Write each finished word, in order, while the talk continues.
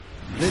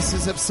This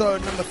is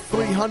episode number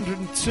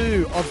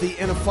 302 of the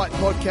Inner Fight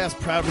podcast,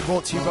 proudly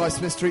brought to you by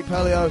Smith Street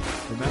Paleo.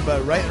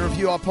 Remember, rate and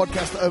review our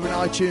podcast over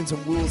on iTunes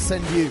and we will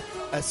send you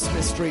a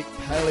Smith Street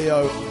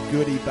Paleo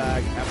goodie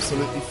bag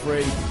absolutely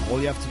free. All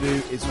you have to do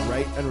is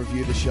rate and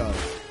review the show.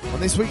 On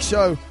this week's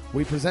show,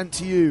 we present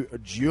to you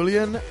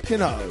Julien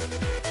Pineau.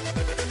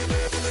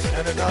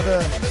 And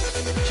another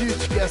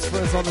huge guest for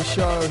us on the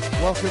show.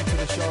 Welcome to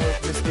the show,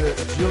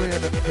 Mr. Julien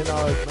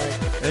Pineau,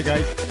 mate. Hey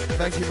guys.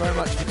 Thank you very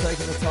much for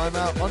taking the time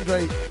out.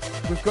 Andre,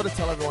 we've got to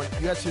tell everyone,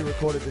 you actually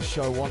recorded this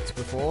show once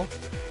before.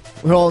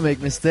 We all make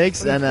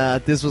mistakes,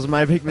 and this was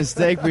my big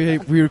mistake. We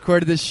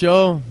recorded this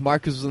show.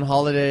 Marcus was on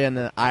holiday,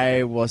 and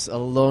I was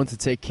alone to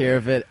take care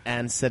of it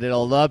and set it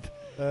all up.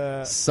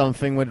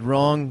 Something went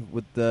wrong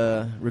with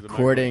the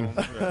recording.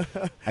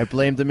 I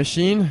blamed the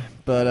machine,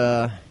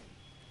 but...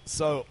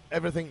 So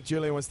everything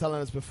Julien was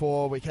telling us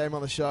before we came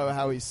on the show,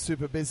 how he's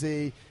super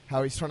busy,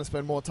 how he's trying to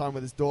spend more time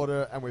with his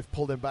daughter, and we've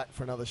pulled him back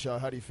for another show.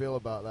 How do you feel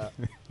about that?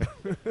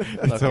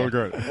 It's all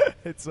good.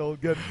 It's all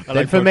good. The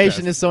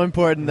information is so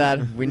important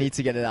that we need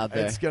to get it out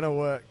there. It's going to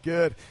work.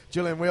 Good.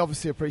 Julien, we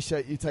obviously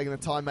appreciate you taking the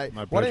time, mate.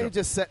 My pleasure. Why don't you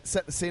just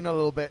set the scene a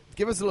little bit?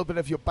 Give us a little bit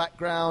of your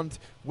background,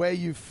 where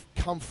you've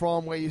come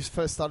from, where you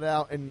first started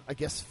out in, I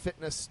guess,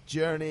 fitness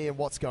journey and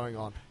what's going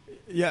on.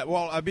 Yeah,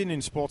 well, I've been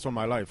in sports all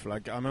my life.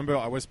 Like, I remember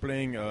I was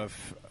playing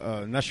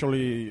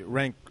nationally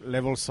ranked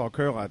level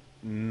soccer at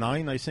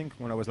 9, I think,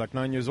 when I was like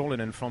 9 years old.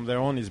 And then from there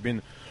on, it's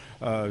been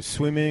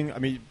swimming. I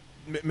mean,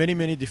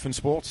 many different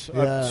sports.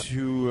 Yeah. Up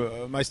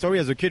to my story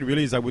as a kid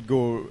really is I would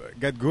go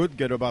get good,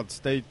 get about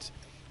state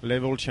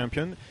level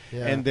champion,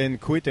 and then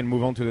quit and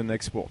move on to the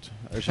next sport.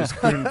 I just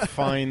couldn't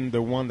find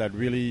the one that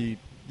really,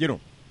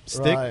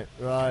 stick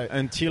right.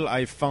 until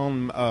I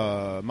found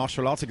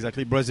martial arts,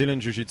 exactly Brazilian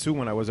Jiu-Jitsu,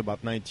 when I was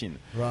about 19.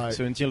 Right.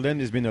 So until then,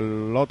 there's been a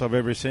lot of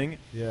everything.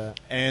 Yeah.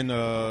 And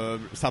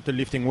started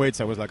lifting weights.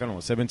 I was like,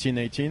 17,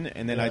 18.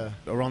 And then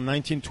around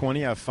 19,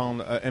 20, I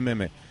found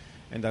MMA.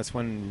 And that's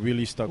when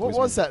really stuck with me.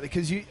 What was that?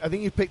 Because I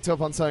think you picked up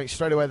on something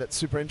straight away that's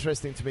super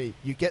interesting to me.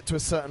 You get to a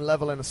certain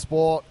level in a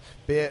sport,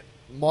 be it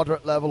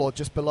moderate level or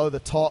just below the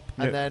top,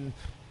 and then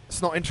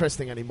it's not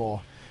interesting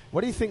anymore. What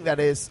do you think that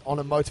is on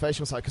a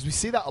motivational side? Because we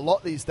see that a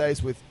lot these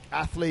days with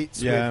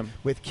athletes,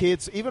 with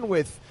kids, even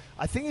with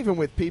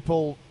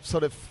people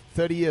sort of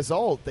 30 years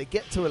old. They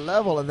get to a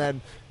level and then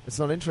it's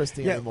not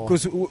interesting anymore.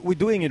 Because we're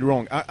doing it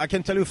wrong. I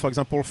can tell you, for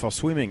example, for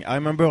swimming, I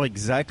remember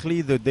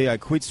exactly the day I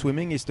quit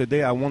swimming is the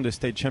day I won the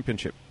state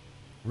championship.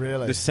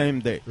 Really? The same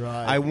day.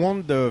 Right. I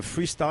won the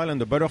freestyle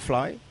and the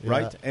butterfly,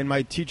 right? And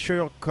my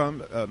teacher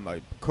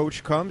my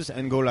coach comes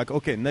and go like,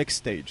 okay, next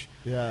stage.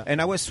 Yeah.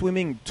 And I was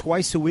swimming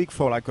twice a week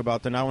for like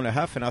about an hour and a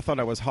half, and I thought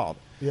I was hard.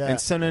 Yeah.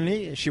 And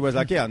suddenly she was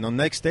like, the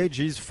next stage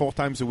is 4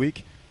 times a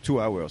week,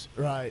 2 hours.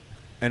 Right.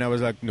 And I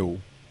was like,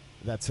 no.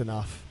 That's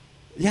enough.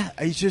 Yeah,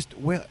 it's just,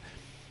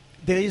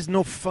 there is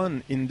no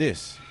fun in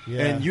this.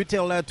 Yeah. And you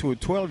tell that to a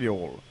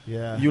 12-year-old.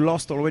 Yeah. You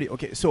lost already.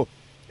 Okay, so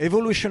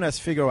evolution has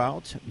figured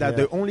out that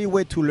the only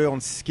way to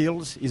learn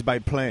skills is by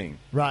playing.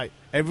 Right.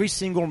 Every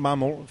single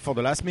mammal for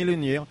the last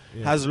million years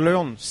has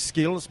learned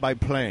skills by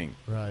playing.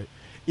 Right.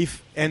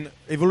 And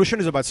evolution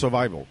is about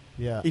survival.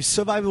 Yeah. If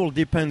survival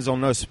depends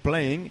on us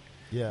playing,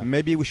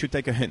 maybe we should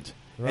take a hint.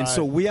 Right. And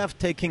so we have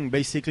taken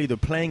basically the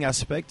playing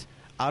aspect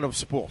out of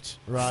sports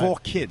for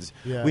kids.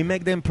 Yeah. We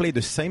make them play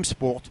the same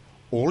sport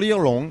all year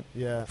long,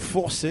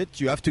 force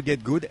it, you have to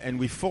get good, and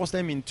we force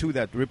them into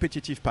that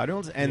repetitive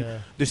patterns. And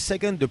the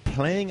second the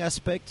playing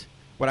aspect,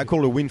 what I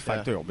call a win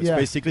factor, but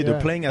basically the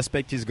playing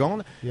aspect is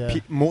gone,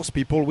 most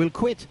people will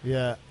quit.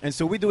 Yeah. And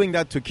so we're doing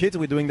that to kids,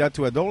 we're doing that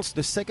to adults.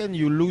 The second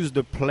you lose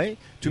the play,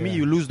 to me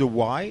you lose the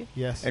why,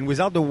 and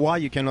without the why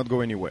you cannot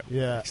go anywhere.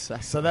 Yeah.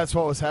 Exactly. So that's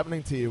what was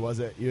happening to you, was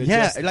it?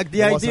 Like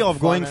the idea of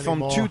going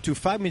from anymore. 2 to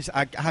 5 means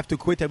I have to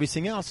quit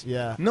everything else.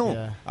 Yeah. No,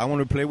 Yeah. I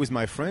want to play with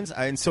my friends.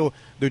 And so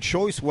the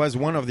choice was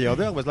one or the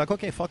other. I was like,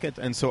 okay, fuck it.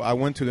 And so I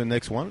went to the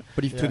next one,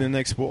 to the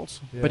next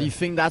sports. Yeah. But you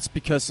think that's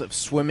because of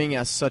swimming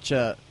as such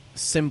a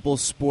simple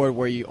sport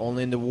where you're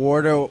only in the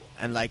water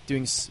and like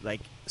doing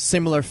like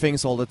similar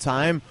things all the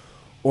time?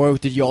 Or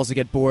did you also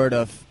get bored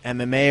of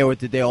MMA, or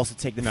did they also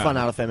take the fun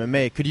out of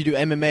MMA? Could you do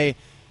MMA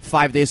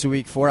 5 days a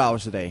week, 4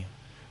 hours a day?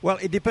 Well,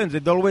 it depends.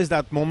 There's always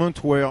that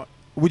moment where,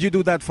 would you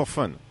do that for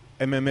fun?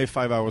 MMA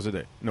 5 hours a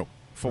day? No.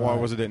 4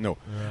 hours a day? No.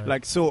 Right.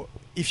 Like, so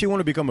if you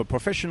want to become a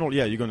professional,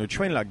 you're going to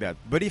train like that.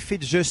 But if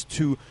it's just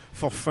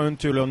for fun,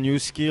 to learn new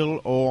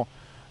skill, or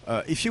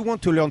if you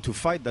want to learn to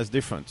fight, that's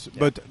different. Yeah.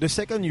 But the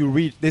second you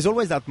reach, there's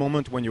always that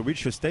moment when you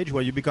reach a stage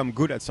where you become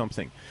good at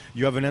something.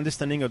 You have an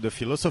understanding of the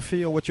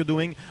philosophy of what you're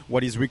doing,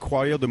 what is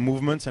required, the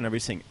movements and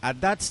everything.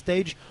 At that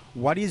stage,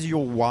 what is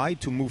your why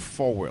to move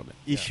forward?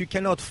 If you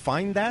cannot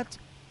find that,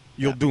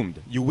 you're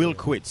doomed. You will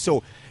quit.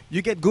 So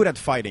you get good at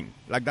fighting.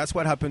 Like, that's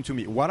what happened to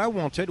me. What I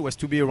wanted was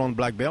to be around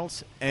black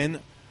belts and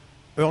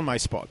earn my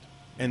spot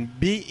and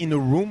be in a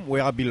room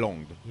where I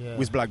belonged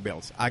with black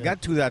belts. I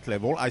got to that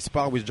level. I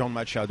sparred with John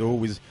Machado,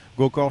 with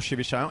Gokor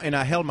Shivishaya, and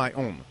I held my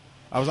own.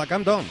 I was like,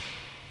 I'm done.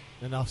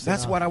 Enough's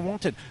That's enough. what I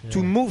wanted. Yeah.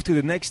 To move to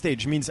the next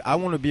stage means I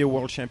want to be a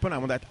world champion. I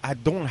want that. I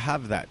don't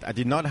have that. I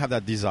did not have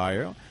that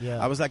desire. Yeah.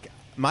 I was like,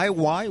 my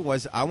why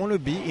was I want to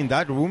be in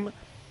that room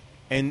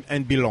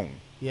and belong.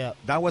 Yeah.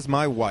 That was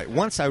my why.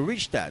 Once I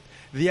reached that,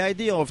 the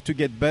idea of to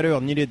get better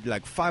needed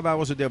like 5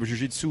 hours a day of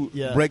jiu-jitsu,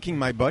 Yeah. breaking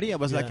my body. I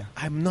was Yeah. like,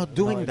 I'm not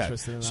doing that.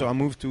 interested in So that. I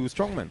moved to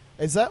strongman.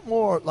 Is that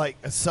more like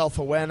a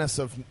self-awareness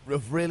of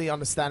really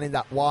understanding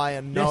that why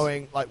and Yes.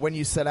 knowing, like, when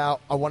you set out,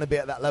 I want to be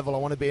at that level, I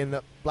want to be in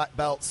the black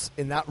belts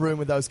in that room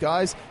with those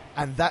guys,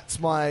 and that's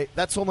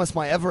almost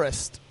my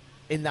Everest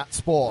in that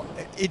sport.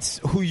 It's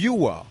who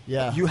you are.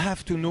 Yeah. You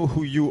have to know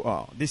who you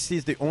are. This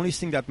is the only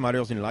thing that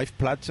matters in life.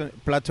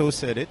 Plateau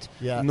said it.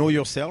 Yeah. Know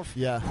yourself.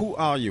 Yeah. Who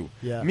are you?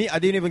 Yeah. Me, I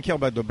didn't even care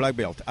about the black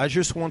belt. I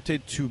just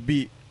wanted to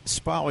be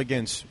spar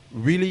against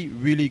really,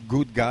 really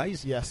good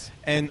guys. Yes.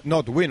 And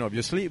not win,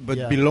 obviously, but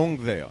Yeah.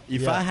 belong there.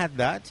 If Yeah. I had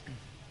that,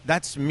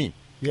 that's me.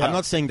 Yeah. I'm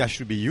not saying that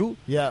should be you,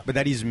 Yeah. but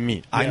that is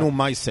me. I Yeah. know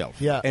myself.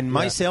 Yeah. And Yeah.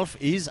 myself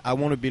is I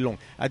want to belong.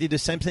 I did the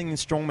same thing in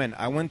strongman.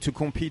 I went to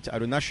compete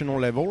at a national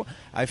level.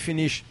 I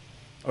finished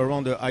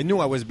around I knew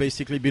I was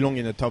basically belong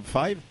in the top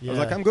 5. I was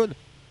Yeah. like, I'm good.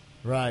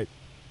 Right.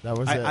 That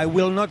was it. I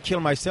will not kill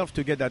myself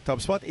to get that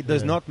top spot. It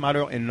does Yeah. not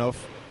matter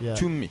enough Yeah.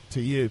 to me. To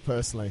you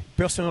personally.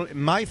 Personally,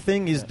 my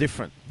thing is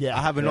different. Yeah.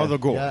 I have Yeah. another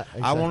goal. Yeah,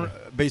 I want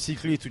exactly.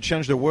 basically to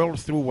change the world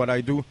through what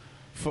I do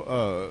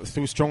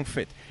through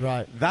Strongfit.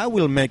 Right. That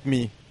will make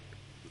me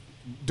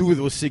do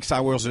those 6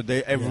 hours a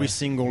day every Yeah.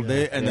 single Yeah.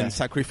 day and Yeah. then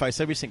sacrifice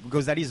everything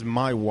because that is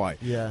my why.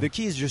 Yeah. The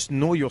key is just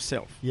know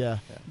yourself. Yeah.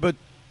 But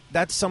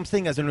that's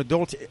something as an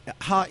adult,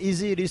 how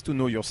easy it is to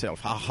know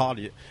yourself, how hard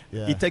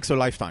Yeah. it takes a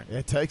lifetime.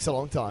 It takes a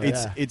long time.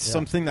 It's yeah. it's Yeah.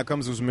 something that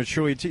comes with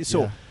maturity.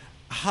 So Yeah.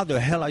 how the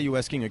hell are you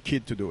asking a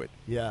kid to do it?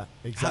 Yeah.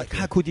 Exactly.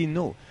 How could he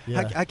know?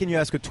 Yeah. How can you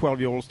ask a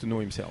 12-year-old to know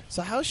himself?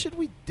 So how should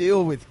we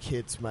deal with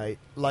kids, mate?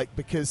 Like,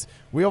 because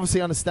we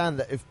obviously understand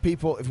that if you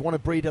want to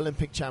breed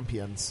Olympic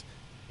champions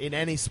in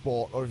any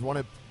sport, or if you want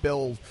to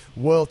build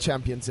world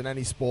champions in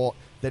any sport,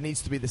 there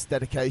needs to be this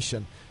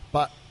dedication.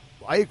 But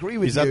I agree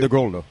with you. Is that the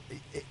goal, though?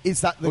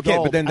 Is that the Okay,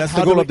 goal? but then And that's how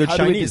the goal do of the we, how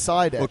do we Chinese.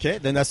 decide it? Okay,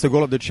 then that's the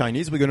goal of the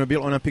Chinese. We're going to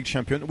build Olympic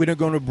champion. We're not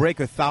going to break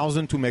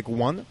 1,000 to make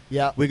one.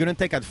 Yeah. We're going to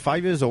take at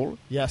 5 years old,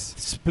 Yes.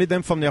 split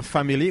them from their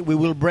family. We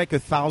will break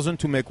 1,000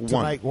 to make To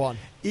one. make one.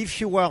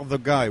 If you are the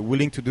guy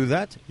willing to do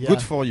that, Yeah.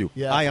 good for you.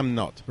 Yeah. I am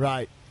not.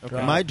 Right.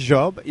 Right. My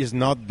job is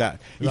not that.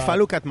 If Right. I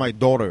look at my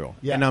daughter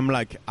Yeah. and I'm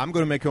like, I'm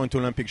going to make her into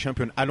Olympic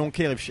champion, I don't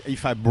care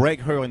if I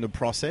break her in the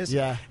process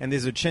Yeah. and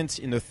there's a chance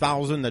in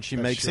 1,000 that she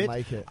That makes she'll it.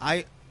 make it.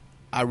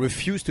 I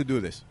refuse to do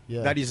this.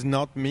 Yeah. That is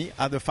not me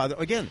as a father.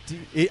 Again,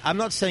 I'm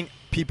not saying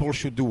people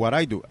should do what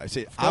I do. I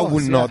say I course,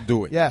 will yeah. not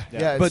do it. Yeah,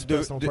 yeah, it's But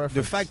personal the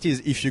preference. fact is,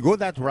 if you go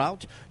that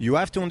route, you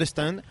have to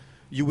understand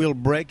you will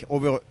break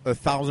over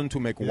 1,000 to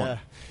make one.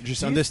 Just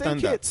Do you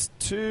understand think that. it's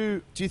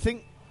too? Do you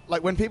think,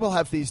 like, when people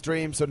have these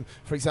dreams, and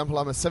for example,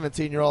 I'm a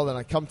 17-year-old and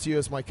I come to you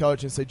as my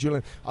coach and say,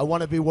 Julien, I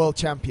want to be world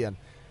champion.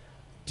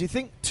 Do you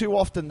think too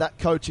often that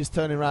coach is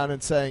turning around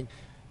and saying,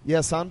 yeah,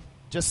 son,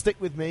 just stick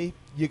with me,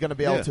 you're going to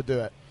be able Yeah. to do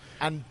it,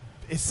 and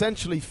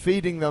essentially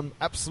feeding them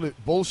absolute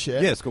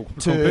bullshit? Yes,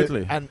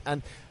 completely.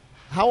 And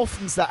how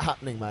often is that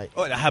happening, mate?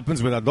 Oh, it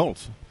happens with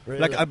adults. Really?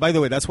 Like, by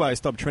the way, that's why I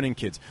stopped training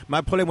kids.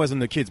 My problem wasn't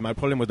the kids. My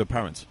problem was the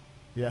parents.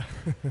 Yeah.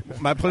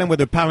 My problem with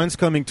the parents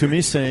coming to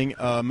me saying,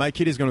 my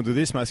kid is going to do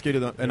this, my kid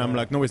is not. And I'm Yeah.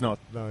 like, no, he's not.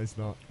 No, it's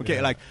not. Okay,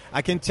 Yeah. like,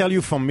 I can tell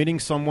you from meeting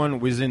someone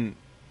within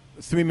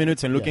 3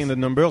 minutes and looking Yes. at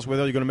the numbers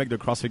whether you're going to make the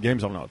CrossFit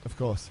Games or not. Of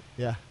course.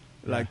 Yeah.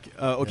 Like,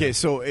 Yeah. okay, Yeah.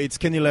 so it's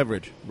Kenny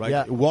Leverage, right?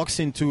 Yeah. Walks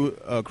into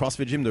a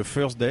CrossFit gym the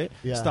first day,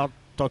 Yeah. start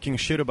talking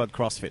shit about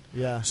CrossFit.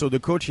 Yeah. So the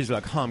coach is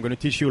like, I'm going to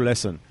teach you a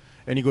lesson.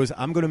 And he goes,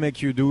 I'm going to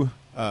make you do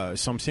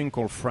something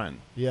called Fran.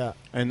 Yeah.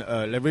 And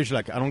Leverage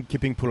like, I don't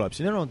keeping pull-ups.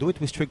 No, do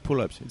it with strict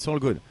pull-ups. It's all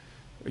good.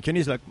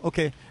 Kenny's like,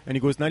 okay. And he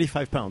goes,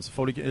 95 pounds.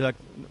 40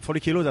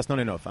 kilos, that's not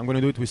enough. I'm going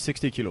to do it with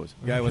 60 kilos.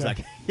 Guy was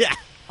like, yeah,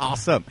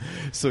 awesome.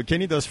 So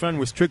Kenny does Fran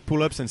with strict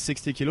pull-ups and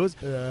 60 kilos.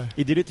 Yeah.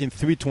 He did it in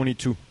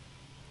 322.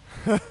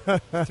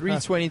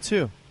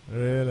 322.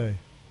 Really?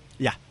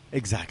 Yeah,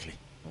 exactly.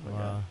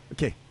 Wow.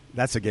 Okay,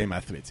 that's a game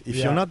athlete. If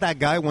Yeah. you're not that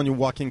guy when you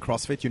walk in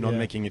CrossFit, you're not Yeah.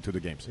 making it to the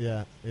games.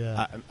 Yeah.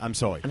 Yeah. I'm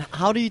sorry. And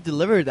how do you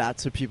deliver that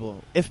to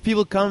people? If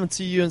people come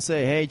to you and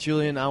say, "Hey,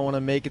 Julien, I want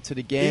to make it to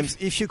the games,"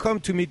 If you come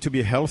to me to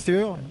be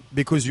healthier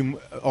because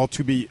or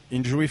to be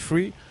injury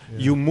free, Yeah.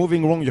 you're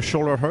moving wrong, your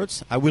shoulder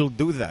hurts, I will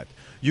do that.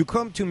 You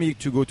come to me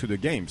to go to the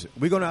games,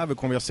 we're going to have a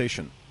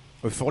conversation,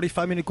 a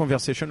 45-minute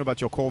conversation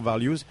about your core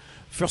values.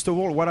 First of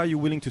all, what are you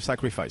willing to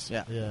sacrifice?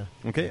 yeah, Yeah.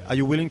 Okay, are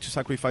you willing to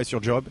sacrifice your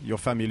job, your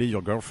family,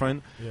 your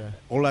girlfriend, Yeah.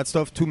 all that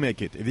stuff to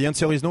make it? If the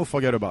answer is no,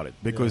 forget about it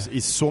because Yeah.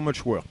 it's so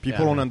much work.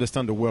 People Yeah. don't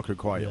understand the work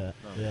required. Yeah.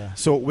 Yeah.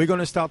 So we're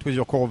going to start with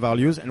your core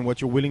values and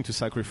what you're willing to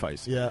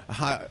sacrifice. Yeah.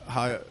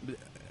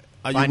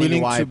 Are you finding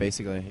willing why, to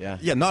basically. Yeah.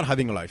 Yeah, not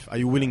having a life. Are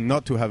you willing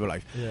not to have a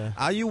life? Yeah.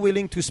 Are you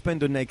willing to spend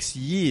the next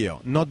year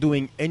not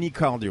doing any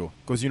cardio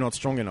because you're not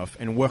strong enough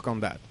and work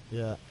on that?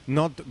 Yeah.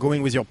 Not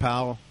going with your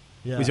pal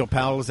with your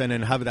pals and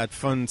then have that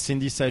fun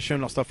Cindy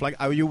session or stuff like.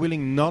 Are you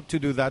willing not to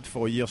do that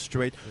for a year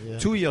straight,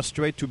 2 years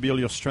straight to build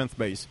your strength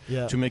base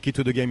to make it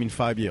to the game in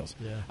 5 years?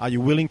 Are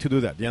you willing to do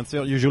that? The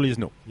answer usually is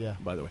no.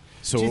 By the way.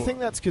 So do you think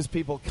that's because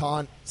people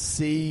can't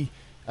see?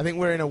 I think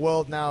we're in a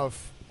world now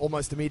of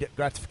almost immediate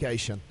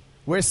gratification.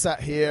 We're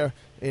sat here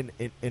in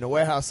a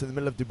warehouse in the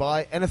middle of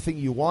Dubai. Anything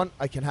you want,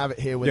 I can have it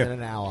here within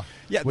an hour.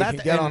 Yeah, we can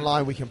get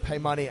online, we can pay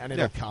money, and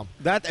it'll come.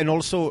 That, and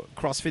also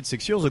CrossFit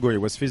 6 years ago,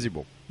 it was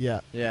feasible.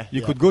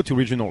 You could go to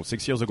regional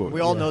 6 years ago.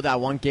 We all know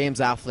that one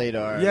games athlete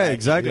or...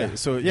 Exactly.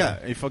 So,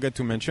 I forgot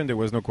to mention there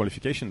was no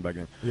qualification back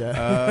then.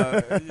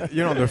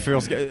 The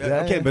first...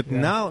 but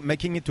now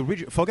making it to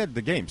forget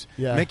the games.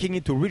 Making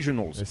it to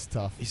regionals. It's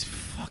tough. It's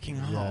fucking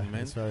hard,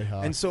 man. It's very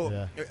hard. And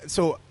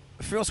so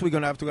first we're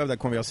going to have that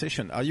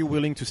conversation. Are you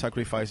willing to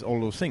sacrifice all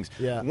those things?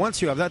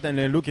 Once you have that, and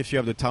then look if you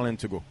have the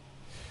talent to go.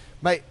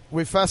 Mate,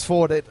 we fast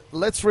forwarded.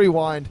 Let's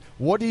rewind.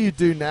 What do you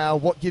do now?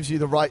 What gives you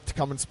the right to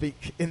come and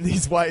speak in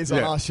these ways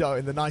on our show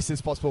in the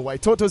nicest possible way?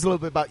 Talk to us a little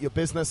bit about your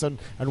business and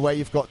where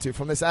you've got to.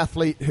 From this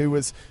athlete who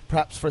was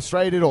perhaps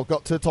frustrated or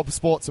got to the top of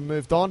sports and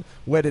moved on,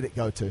 where did it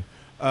go to?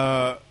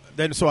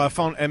 So I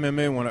found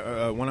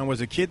MMA when I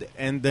was a kid,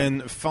 and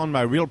then found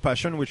my real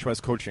passion, which was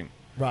coaching.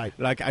 Right.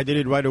 Like I did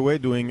it right away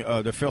doing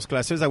the first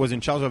classes. I was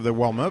in charge of the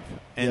warm-up,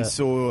 and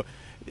so...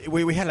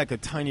 We had like a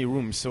tiny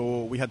room,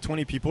 so we had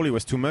 20 people. It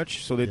was too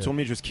much, so they told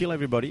me just kill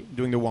everybody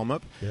doing the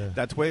warm-up.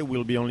 That way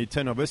we'll be only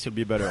 10 of us, it'll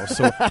be better.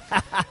 So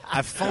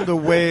I found a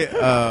way,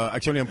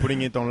 actually I'm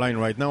putting it online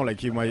right now,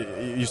 like it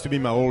used to be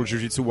my old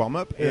jiu-jitsu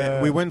warm-up.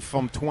 We went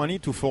from 20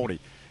 to 40. It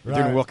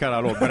didn't work out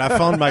at all, but I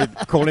found my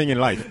calling in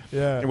life.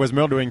 It was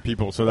murdering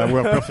people, so that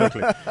worked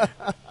perfectly.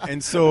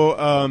 And so...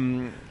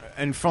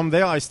 and from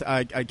there,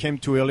 I came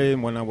to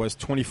LA when I was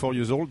 24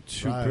 years old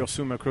to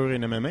pursue my career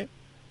in MMA.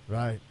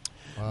 Right.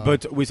 Wow.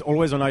 But with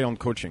always an eye on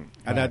coaching.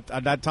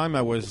 At that time,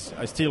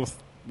 I still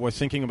was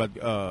thinking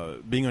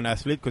about being an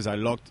athlete because I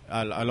loved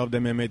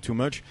MMA too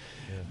much.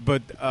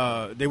 But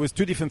there was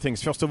two different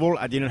things. First of all,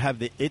 I didn't have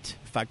the it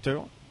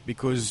factor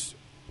because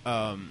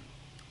I'm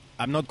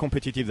not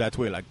competitive that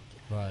way. Like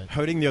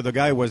hurting the other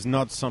guy was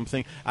not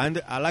something.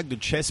 And I like the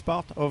chess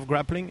part of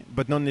grappling,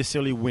 but not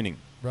necessarily winning.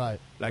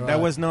 That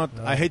was not.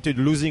 I hated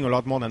losing a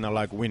lot more than I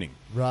like winning.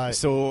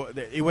 So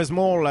it was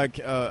more like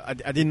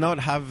I did not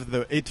have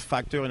the it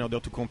factor in order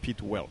to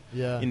compete well.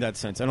 In that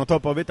sense. And on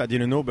top of it, I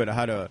didn't know, but I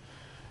had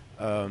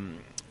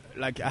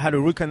a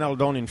root canal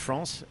done in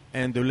France,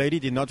 and the lady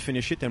did not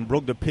finish it and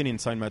broke the pin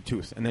inside my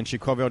tooth, and then she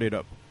covered it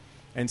up,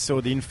 and so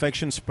the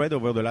infection spread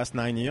over the last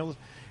 9 years,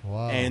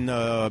 and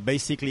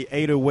basically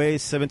ate away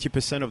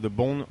 70% of the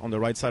bone on the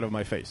right side of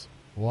my face.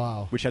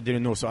 Which I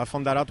didn't know. So I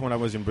found that out when I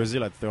was in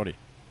Brazil at 30.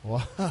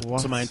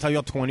 So my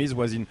entire 20s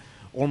was in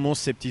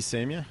almost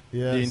septicemia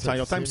the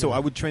entire time. So I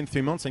would train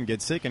 3 months and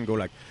get sick and go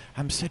like,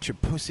 I'm such a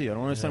pussy. I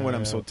don't understand why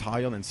I'm so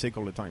tired and sick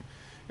all the time.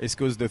 It's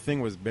because the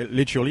thing was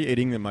literally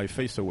eating my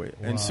face away.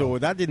 And so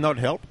that did not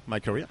help my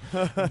career.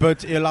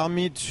 But it allowed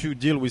me to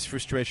deal with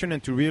frustration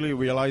and to really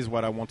realize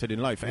what I wanted in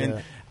life.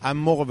 And I'm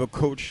more of a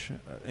coach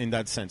in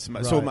that sense.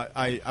 So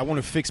I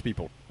want to fix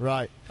people.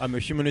 I'm a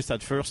humanist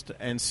at first.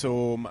 And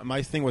so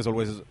my thing was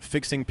always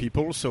fixing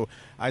people. So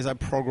as I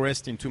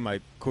progressed into my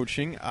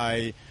coaching,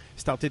 I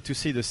started to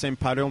see the same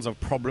patterns of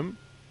problem.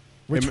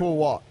 Which were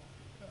what?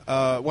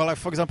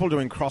 For example,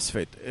 doing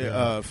CrossFit.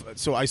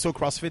 So I saw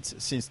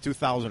CrossFit since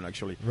 2000,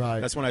 actually.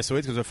 That's when I saw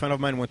it, because a friend of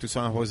mine went to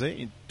San Jose.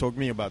 He told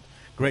me about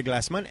Greg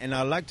Glassman, and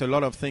I liked a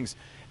lot of things.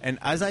 And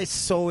as I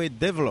saw it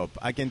develop,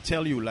 I can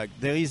tell you, like,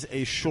 there is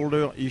a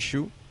shoulder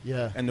issue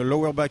and a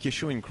lower back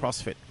issue in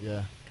CrossFit.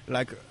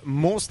 Like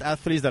most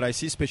athletes that I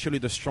see, especially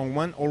the strong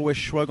one, always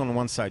shrug on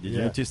one side. Did you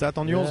notice that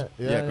on yours?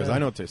 Because I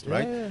noticed,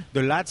 right?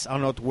 The lats are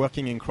not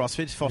working in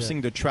CrossFit,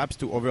 forcing the traps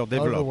to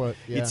overdevelop.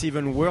 It's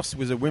even worse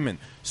with the women.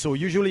 So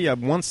usually you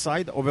have one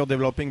side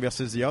overdeveloping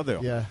versus the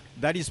other.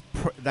 That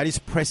is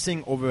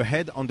pressing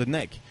overhead on the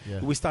neck.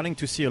 We're starting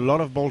to see a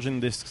lot of bulging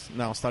discs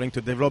now starting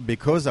to develop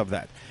because of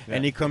that.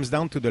 And it comes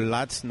down to the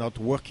lats not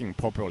working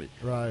properly.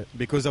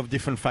 Because of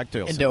different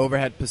factors. In the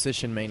overhead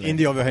position mainly. In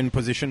the overhead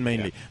position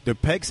mainly. The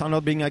pecs are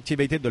not being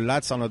activated, the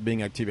lats are not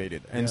being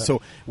activated. And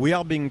so we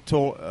are being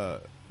taught,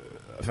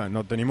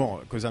 not anymore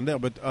because I'm there,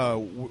 but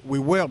we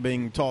were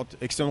being taught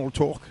external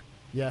torque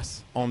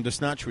on the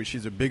snatch, which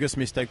is the biggest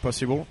mistake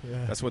possible.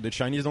 That's why the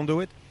Chinese don't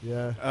do it.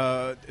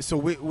 So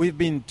we've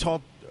been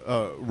taught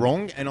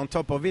wrong, and on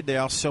top of it,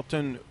 there are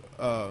certain,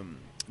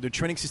 the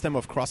training system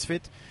of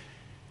CrossFit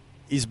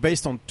is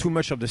based on too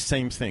much of the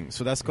same thing.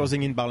 So that's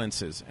causing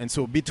imbalances. And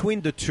so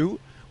between the two,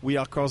 we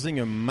are causing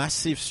a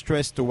massive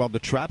stress toward the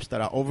traps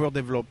that are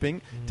overdeveloping,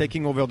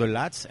 taking over the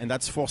lats, and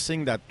that's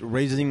forcing that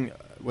raising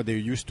what they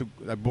used to,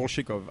 that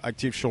bullshit of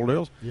active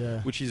shoulders,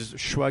 which is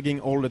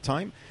shrugging all the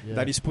time.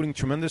 That is putting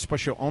tremendous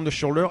pressure on the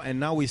shoulder, and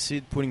now we see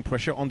it putting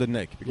pressure on the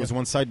neck because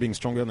one side being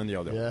stronger than the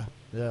other.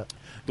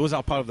 Those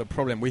are part of the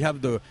problem. We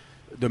have the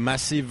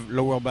massive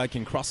lower back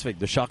in CrossFit,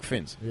 the shark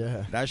fins.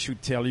 That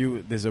should tell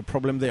you there's a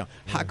problem there.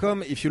 How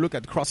come if you look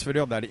at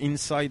CrossFitter, that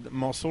inside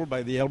muscle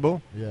by the elbow,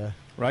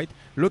 right?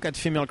 Look at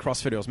female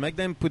CrossFitters. Make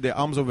them put their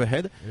arms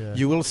overhead. Yeah.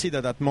 You will see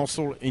that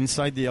muscle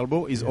inside the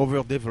elbow is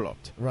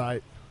overdeveloped.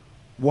 Right.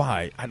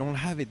 Why? I don't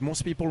have it.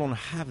 Most people don't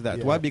have that.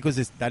 Yeah. Why? Because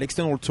that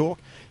external torque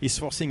is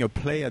forcing a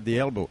play at the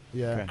elbow,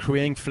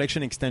 creating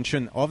flexion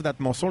extension of that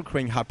muscle,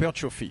 creating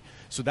hypertrophy.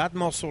 So that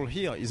muscle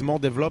here is more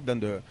developed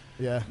than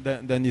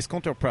than his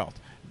counterpart.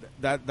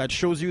 That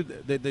shows you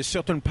that there's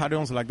certain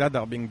patterns like that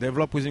are being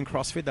developed within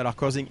CrossFit that are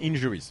causing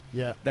injuries.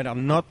 Yeah. That are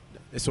not.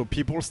 So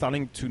people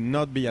starting to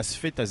not be as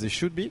fit as they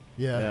should be.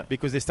 Yeah.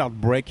 Because they start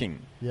breaking.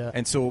 Yeah.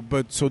 And so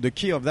the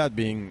key of that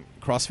being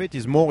CrossFit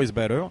is more is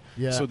better.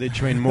 Yeah. So they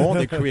train more,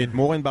 they create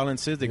more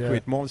imbalances, they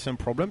create more same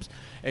problems,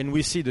 and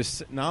we see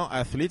this now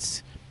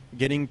athletes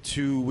getting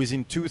to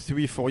within 2,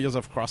 3, 4 years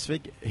of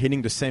CrossFit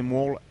hitting the same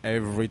wall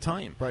every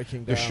time.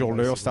 Breaking the down,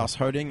 shoulder basically. starts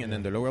hurting, and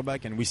then the lower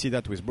back, and we see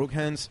that with broke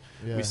hands.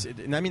 Yeah. We see,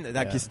 and I mean,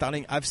 it's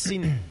starting. I've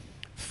seen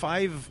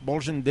 5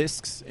 bulging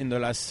discs in the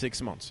last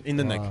 6 months in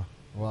the neck.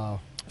 Wow.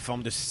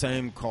 From the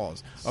same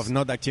cause of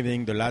not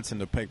activating the lats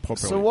and the pec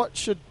properly. So what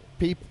should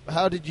people?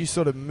 How did you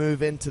sort of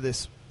move into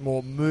this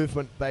more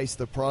movement-based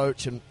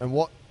approach, and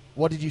what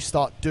did you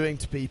start doing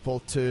to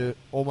people to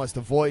almost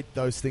avoid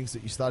those things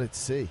that you started to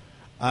see?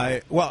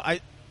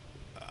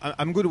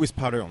 I'm good with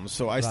patterns,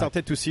 so I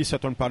started to see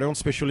certain patterns,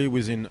 especially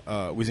within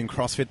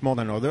CrossFit more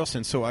than others,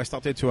 and so I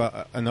started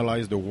to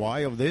analyze the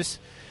why of this,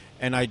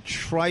 and I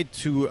tried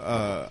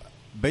to,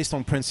 based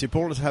on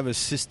principles, have a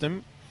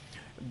system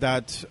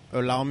that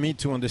allow me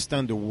to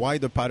understand why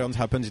the patterns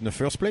happens in the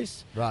first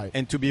place,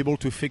 and to be able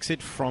to fix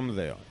it from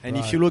there. And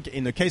if you look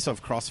in the case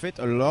of CrossFit,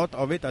 a lot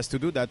of it has to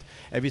do that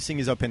everything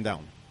is up and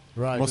down.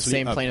 Right, the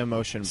same plane of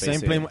motion, basically.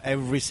 Same plane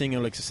every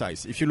single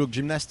exercise. If you look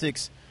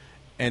gymnastics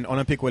and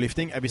Olympic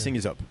weightlifting, everything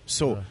is up.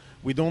 So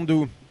we don't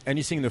do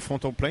anything in the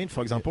frontal plane,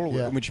 for example,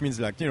 which means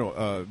like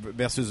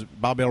versus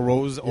barbell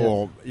rows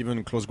or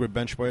even close grip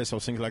bench press or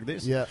things like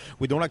this. Yeah.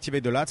 We don't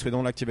activate the lats, we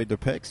don't activate the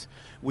pecs.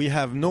 We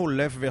have no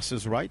left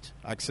versus right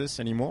axis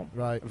anymore.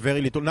 Right.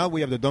 Very little. Now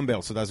we have the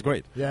dumbbell, so that's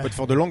great. Yeah. But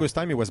for the longest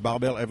time, it was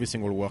barbell every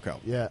single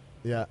workout. Yeah.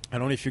 Yeah. I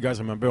don't know if you guys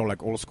remember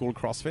like old school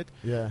CrossFit.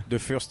 Yeah. The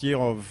first year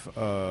of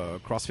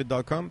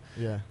CrossFit.com,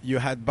 you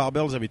had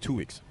barbells every 2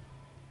 weeks.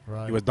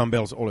 Right. It was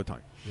dumbbells all the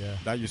time. Yeah.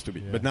 That used to be.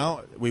 Yeah. But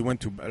now we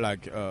went to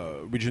like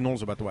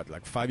regionals about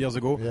like 5 years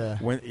ago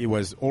when it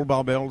was all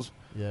barbells,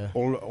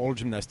 all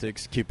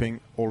gymnastics,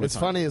 keeping all the time. It's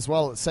funny as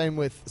well. Same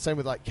with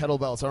like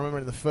kettlebells. I remember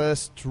in the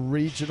first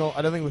regional,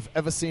 I don't think we've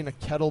ever seen a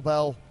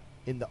kettlebell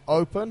in the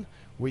open.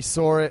 We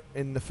saw it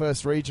in the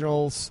first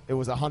regionals. It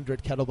was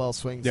 100 kettlebell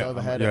swings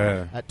overhead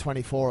at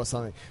 24 or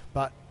something.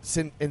 But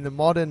in the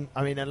modern,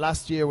 I mean, and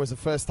last year was the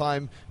first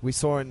time we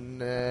saw in,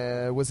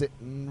 was it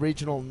in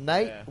Regional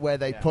Nate, where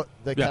they put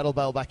the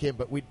kettlebell back in.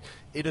 But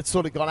it had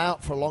sort of gone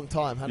out for a long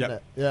time, hadn't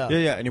it? Yeah.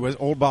 And it was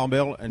all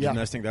barbell and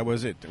gymnastics. That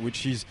was it.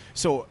 Which is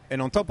so.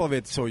 And on top of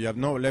it, so you have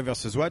no left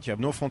versus right. You have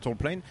no frontal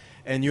plane,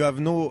 and you have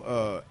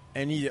no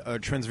any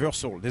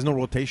transversal. There's no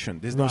rotation.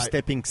 There's no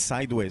stepping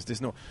sideways.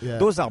 There's no.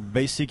 Those are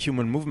basic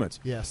human movements.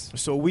 Yes.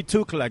 So we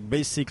took like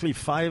basically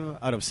 5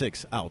 out of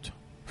 6 out.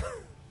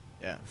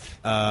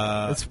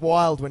 It's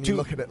wild when you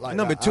look at it like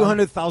that. No, but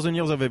 200,000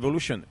 years of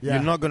evolution. You're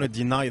not going to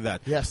deny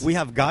that. Yes. We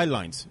have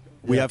guidelines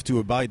we have to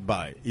abide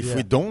by. If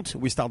we don't,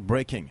 we start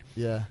breaking.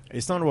 Yeah.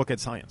 It's not rocket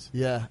science.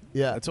 Yeah.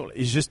 That's all.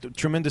 It's just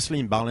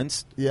tremendously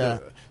imbalanced. Yeah.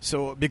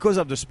 So because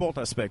of the sport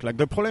aspect, like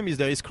the problem is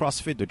there is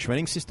CrossFit, the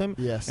training system,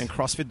 and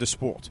CrossFit, the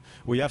sport.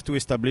 We have to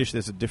establish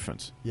there's a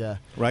difference. Yeah.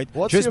 Right?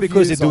 What's just your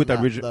because views they do on it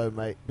that, originally, though,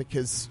 mate?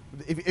 Because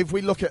if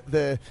we look at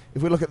the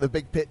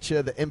big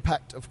picture, the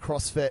impact of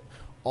CrossFit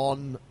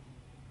on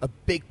a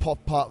big part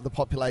of the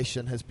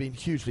population has been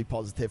hugely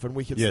positive, and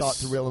we can start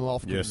to reel them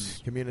off.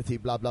 Community,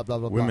 blah blah blah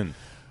blah.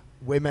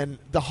 Women,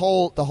 the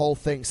whole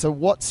thing.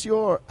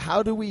 So,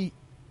 how do we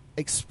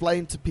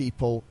explain to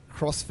people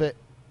CrossFit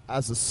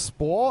as a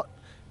sport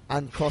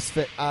and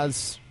CrossFit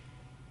as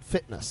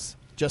fitness?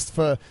 Just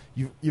for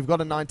you've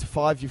got a 9 to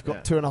 5, you've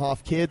got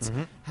 2.5 kids.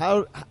 Mm-hmm.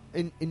 How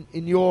in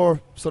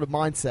your sort of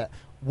mindset,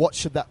 what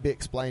should that be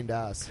explained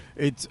as?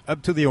 It's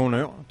up to the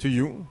owner, to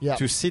you, Yeah.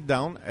 to sit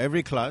down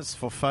every class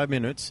for 5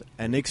 minutes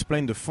and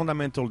explain the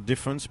fundamental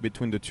difference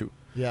between the two.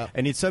 Yeah.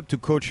 And it's up to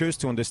coaches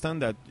to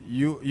understand that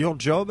your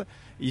job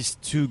is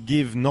to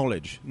give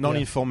knowledge, not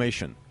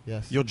information.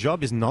 Yes. Your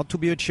job is not to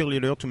be a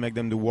cheerleader to make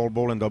them do wall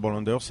ball and double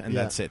unders, and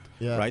that's it.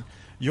 Yeah. Right?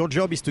 Your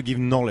job is to give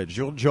knowledge.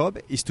 Your job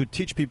is to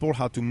teach people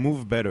how to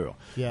move better.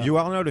 Yeah. You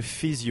are not a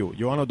physio.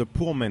 You are not a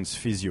poor man's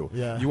physio.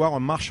 Yeah. You are a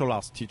martial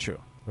arts teacher.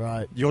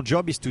 Right. Your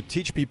job is to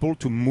teach people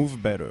to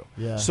move better.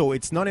 Yeah. So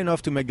it's not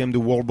enough to make them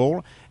do wall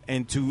ball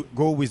and to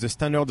go with the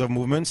standards of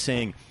movement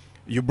saying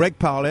you break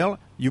parallel,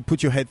 you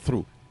put your head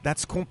through.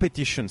 That's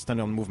competition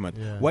standard movement.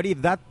 Yeah. What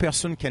if that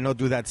person cannot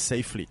do that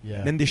safely?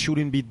 Yeah. Then they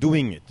shouldn't be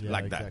doing it Yeah,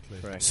 like exactly.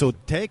 that. Right. So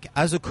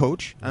as a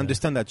coach,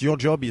 understand that your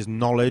job is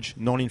knowledge,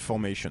 not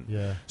information.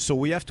 Yeah. So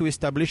we have to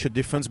establish a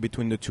difference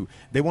between the two.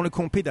 They want to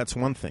compete, that's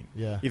one thing.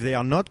 Yeah. If they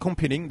are not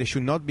competing, they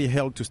should not be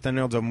held to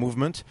standards of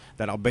movement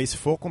that are based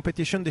for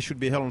competition. They should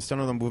be held on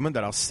standards of movement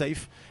that are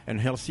safe and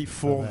healthy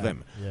for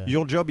them. Yeah.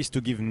 Your job is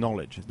to give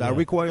knowledge. That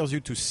requires you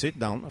to sit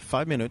down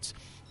 5 minutes,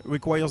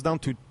 requires down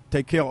to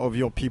take care of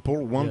your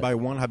people one by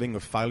one, having a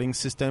filing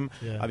system,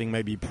 having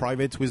maybe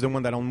private with the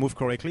one that don't move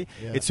correctly.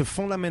 Yeah. It's a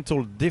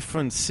fundamental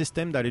different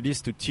system that it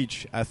is to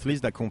teach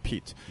athletes that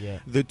compete. Yeah.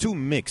 The two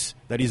mix,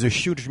 that is a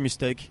huge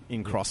mistake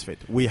in CrossFit.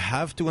 We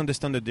have to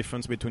understand the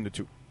difference between the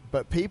two.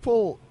 But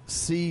people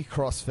see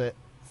CrossFit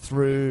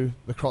through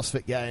the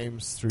CrossFit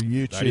Games, through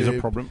YouTube. That is a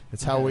problem.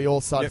 It's how we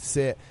all started to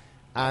see it.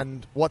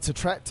 And what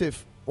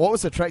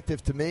was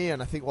attractive to me,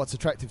 and I think what's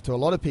attractive to a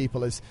lot of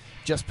people, is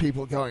just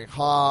people going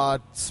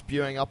hard,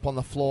 spewing up on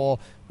the floor,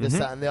 this,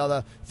 that, and the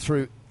other,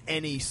 through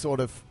any sort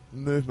of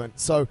movement.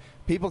 So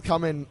people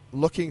come in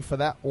looking for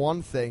that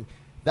one thing.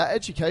 That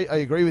I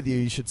agree with you.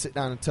 You should sit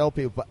down and tell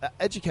people, but that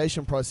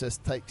education process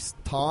takes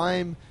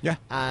time. Yeah.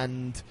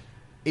 And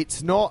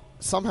it's not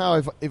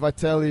somehow. If I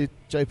tell you,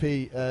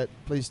 JP,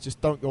 please just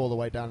don't go all the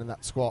way down in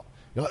that squat.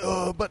 You're like,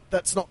 oh, but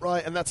that's not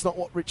right, and that's not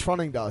what Rich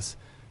Froning does.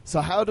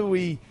 So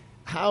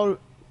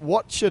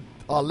what should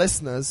our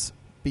listeners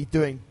be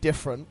doing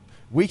different?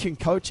 We can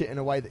coach it in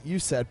a way that you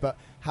said, but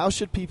how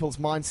should people's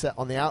mindset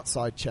on the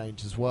outside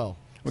change as well?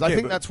 Because I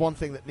think that's one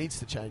thing that needs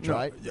to change,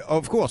 right?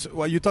 Of course.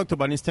 Well, you talked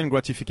about instant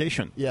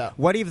gratification. Yeah.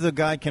 What if the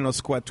guy cannot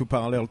squat 2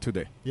 parallel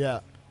today? Yeah.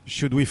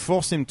 Should we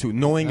force him to,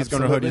 knowing it's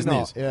going to hurt his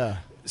knees? Yeah.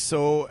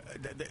 So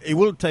it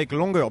will take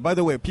longer. By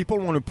the way, people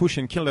want to push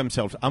and kill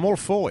themselves. I'm all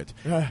for it.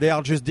 Yeah. There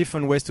are just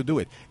different ways to do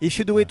it. If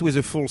you do it with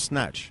a full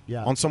snatch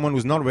on someone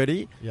who's not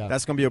ready,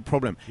 that's going to be a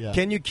problem. Yeah.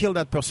 Can you kill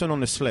that person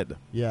on a sled?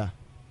 Yeah.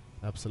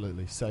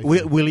 Absolutely.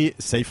 Safely. Will he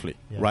safely,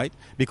 right?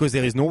 Because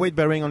there is no weight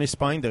bearing on his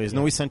spine, there is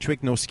no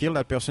eccentric, no skill.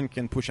 That person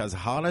can push as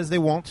hard as they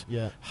want,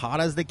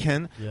 hard as they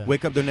can,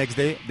 wake up the next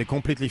day, they're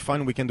completely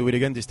fine. We can do it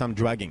again, this time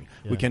dragging.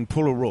 We can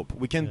pull a rope.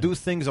 We can do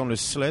things on a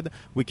sled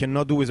we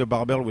cannot do with a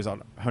barbell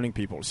without hurting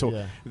people.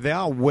 So there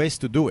are ways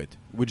to do it.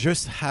 We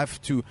just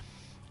have to...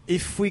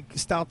 If we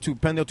start to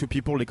pander to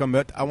people, they come,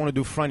 but I want to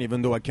do front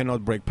even though I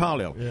cannot break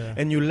parallel.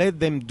 And you let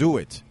them do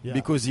it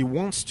because he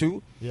wants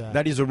to,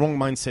 that is a wrong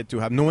mindset to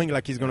have, knowing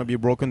like he's going to be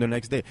broken the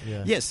next day.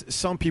 Yes,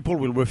 some people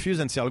will refuse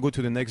and say, I'll go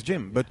to the next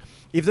gym. But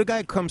if the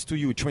guy comes to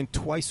you, train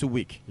twice a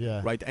week,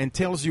 right, and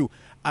tells you,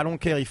 I don't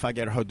care if I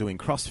get hurt doing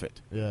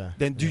CrossFit,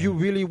 then do you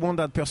really want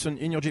that person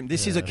in your gym?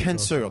 This is a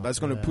cancer that's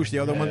going to push the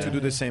other one to do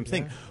the same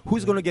thing.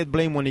 Who's going to get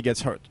blamed when he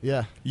gets hurt?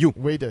 You.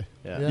 We do.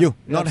 You,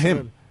 not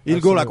him. He'll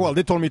go like, well,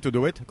 they told me to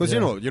do it. Because, you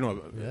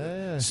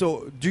know.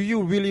 So do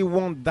you really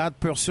want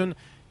that person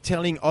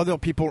telling other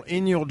people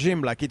in your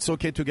gym, like, it's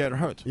okay to get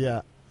hurt?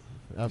 Yeah,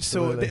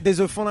 absolutely. So there's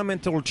a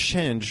fundamental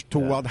change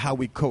toward how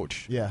we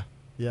coach. Yeah.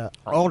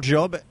 Our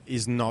job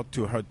is not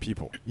to hurt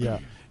people. Yeah.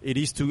 It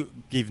is to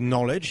give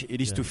knowledge. It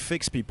is to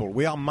fix people.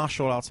 We are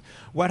martial arts.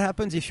 What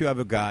happens if you have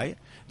a guy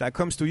that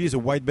comes to you as a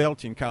white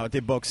belt in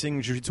karate,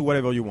 boxing, jiu-jitsu,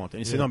 whatever you want, and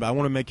he says, no, but I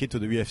want to make it to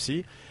the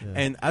UFC.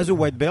 And as a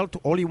white belt,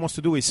 all he wants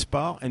to do is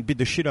spar and beat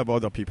the shit out of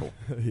other people.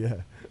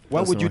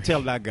 What would you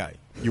tell that guy?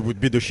 You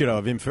would beat the shit out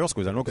of him first,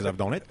 because I know, because I've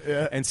done it,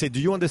 and say, do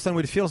you understand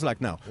what it feels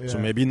like now? So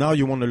maybe now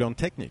you want to learn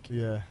technique.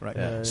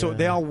 Right? So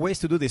there are ways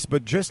to do this,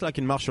 but just like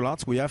in martial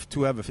arts, we have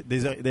to have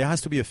there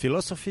has to be a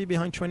philosophy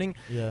behind training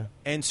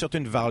and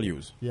certain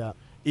values.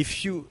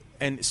 If you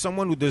and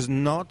someone who does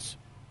not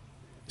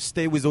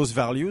stay with those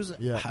values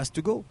has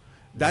to go.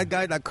 That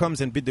guy that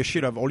comes and beat the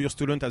shit out of all your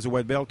students as a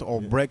white belt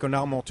or break an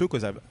arm or two,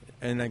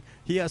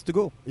 he has to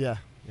go.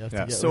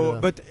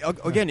 So, but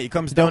again, it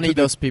comes down to... Don't need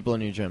those people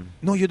in your gym.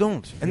 No, you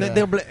don't. And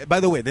by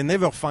the way, they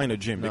never find a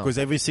gym because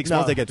every 6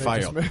 months they get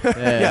fired.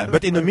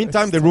 But in the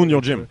meantime, they ruin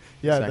your gym.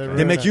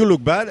 They make you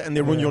look bad and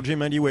they ruin your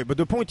gym anyway. But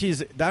the point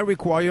is, that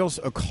requires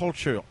a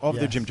culture of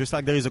the gym. Just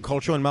like there is a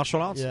culture in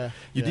martial arts.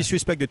 You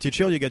disrespect the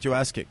teacher, you get your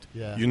ass kicked.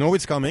 You know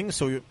it's coming,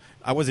 so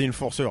I was the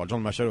enforcer at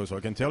John Machado, so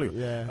I can tell you.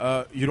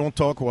 You don't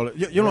talk while...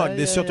 You know, like,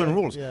 there's certain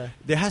rules.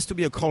 There has to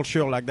be a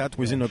culture like that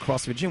within a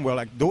CrossFit gym where,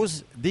 like,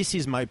 this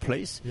is my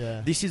place.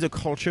 This is a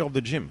culture of the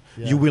gym.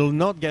 You will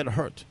not get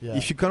hurt.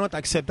 If you cannot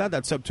accept that,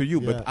 that's up to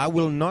you. But I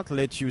will not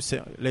let you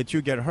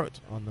get hurt.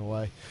 On the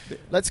way.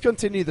 Let's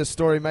continue the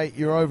story, mate.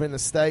 You're over in the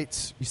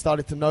States. You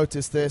started to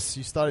notice this.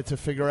 You started to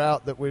figure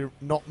out that we're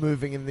not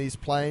moving in these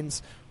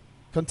planes.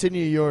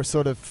 Continue your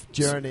sort of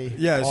journey.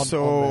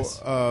 On this.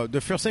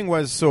 The first thing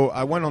was,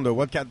 I went on the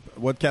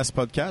Wadcast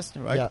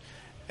podcast, right?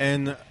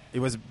 And it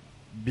was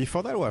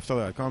before that or after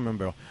that, I can't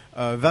remember.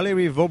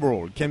 Valerie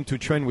Voberol came to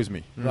train with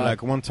me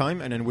like one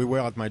time, and then we were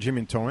at my gym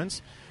in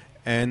Torrance.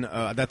 And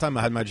at that time,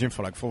 I had my gym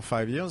for like 4 or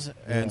 5 years,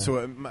 and so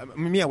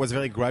I was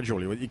very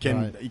gradual. It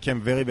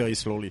came very, very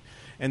slowly.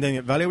 And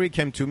then Valerie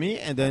came to me,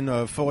 and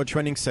then for a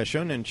training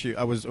session, and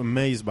I was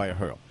amazed by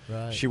her.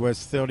 She was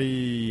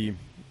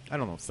I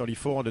don't know,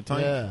 34 at the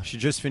time. Yeah. She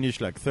just finished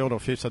like 3rd or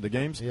 5th at the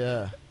games.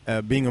 Yeah.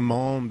 Being a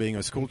mom, being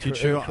a school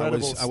teacher, I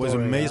was story,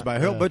 amazed by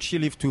her. Yeah. But she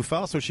lived too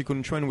far, so she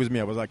couldn't train with me.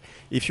 I was like,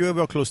 if you're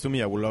ever close to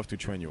me, I would love to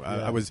train you.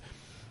 I was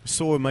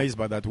so amazed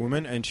by that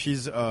woman, and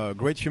she's a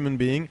great human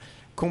being.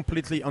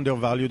 Completely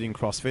undervalued in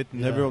CrossFit.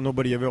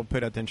 Nobody ever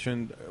paid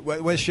attention.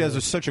 Well, she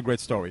has such a great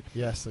story.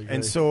 Yes, I agree.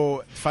 And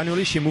so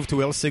finally she moved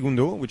to El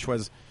Segundo, which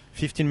was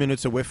 15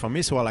 minutes away from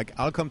me. So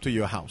I'll come to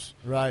your house.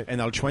 Right.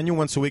 And I'll train you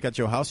once a week at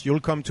your house. You'll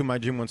come to my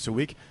gym once a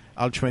week.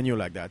 I'll train you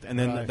like that. And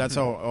then that's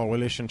how our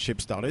relationship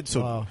started.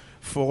 So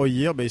for a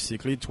year,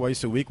 basically,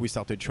 twice a week, we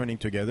started training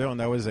together. And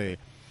that was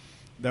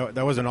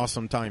an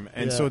awesome time.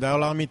 And so that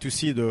allowed me to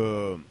see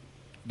the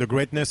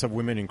greatness of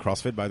women in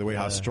CrossFit, by the way,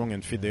 how strong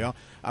and fit they are.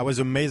 I was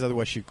amazed at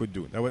what she could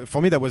do. For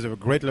me, that was a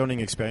great learning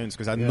experience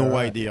because I had no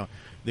idea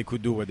they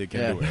could do what they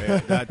can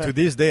do. To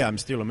this day, I'm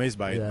still amazed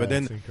by it. But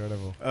then,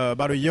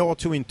 about a year or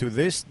two into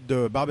this,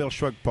 the Barbell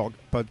Shrug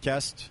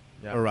podcast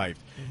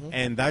arrived.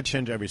 And that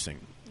changed everything.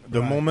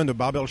 The moment the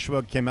Barbell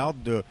Shrug came out,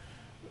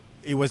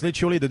 it was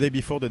literally the day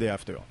before, the day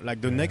after.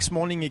 Like the next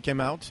morning it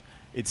came out,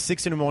 it's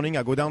 6 in the morning,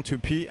 I go down to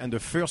pee, and the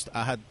first,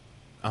 I had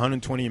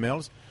 120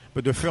 emails.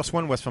 But the first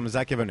one was from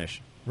Zach Evanesh.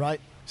 Right.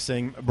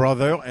 Saying,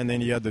 brother, and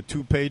then he had the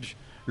 2-page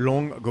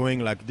long going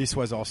like, this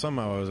was awesome.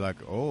 I was like,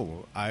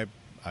 oh, I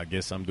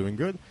guess I'm doing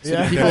good.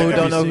 So people who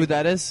don't know who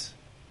that is?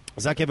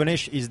 Zach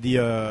Evanesh is the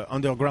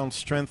underground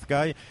strength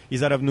guy.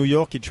 He's out of New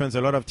York. He trains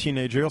a lot of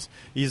teenagers.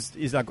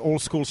 He's like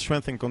old school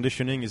strength and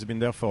conditioning. He's been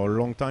there for a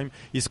long time.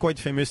 He's quite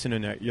famous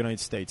in the United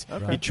States.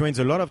 Okay. He trains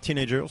a lot of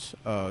teenagers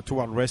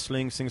toward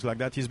wrestling, things like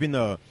that. He's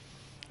been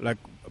like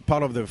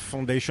part of the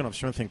foundation of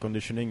strength and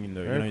conditioning in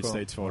the United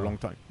States for a long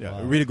time. Yeah,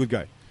 a really good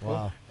guy.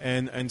 Wow.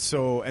 And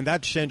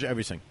that changed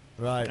everything.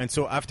 Right. And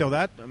so after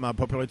that, my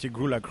popularity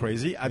grew like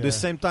crazy. At the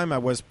same time, I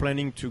was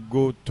planning to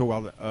go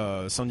toward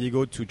San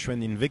Diego to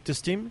train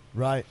Invictus team.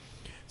 Right.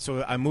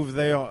 So I moved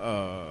there.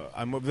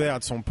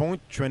 At some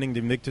point, training the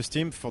Invictus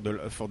team for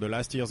the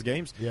last year's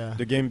games. Yeah.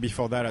 The game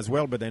before that as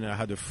well. But then I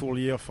had a full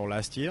year for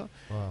last year.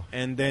 Wow.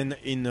 And then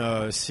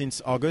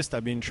since August,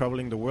 I've been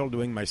traveling the world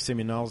doing my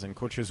seminars and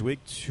Coaches Week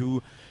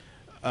to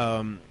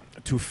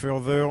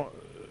further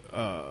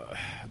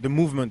the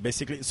movement,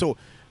 basically. So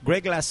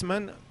Greg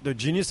Glassman, the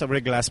genius of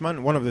Greg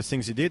Glassman, one of the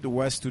things he did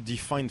was to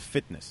define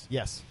fitness.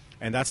 Yes.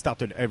 And that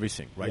started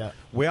everything, right? Yeah.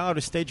 We are at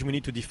a stage we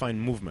need to define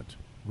movement.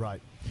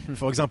 Right.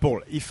 For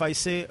example, if I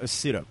say a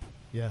sit-up,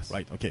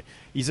 right? Okay,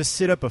 is a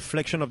sit-up a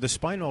flexion of the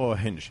spine or a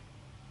hinge?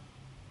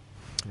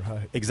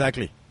 Right.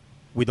 Exactly.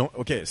 We don't.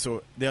 Okay,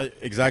 so there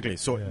exactly.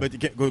 So, but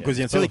because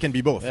the answer it can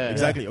be both.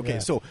 Exactly. Okay,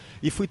 so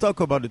if we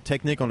talk about the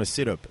technique on a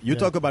sit-up, you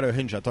talk about a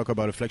hinge, I talk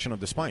about a flexion of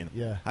the spine.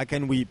 Yeah. How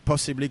can we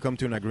possibly come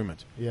to an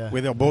agreement? Yeah.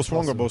 Whether both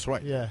wrong or both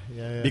right? Yeah.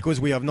 Because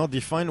we have not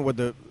defined what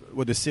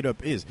the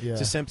sit-up is. Yeah.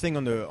 It's the same thing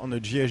on the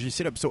GHG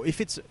sit-up. So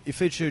if it's a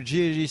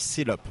GHG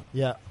sit-up,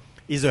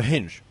 is a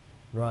hinge.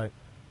 Right.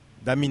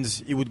 That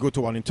means it would go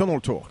to an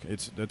internal torque.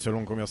 That's a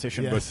long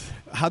conversation. Yes.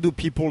 But how do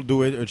people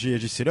do it? A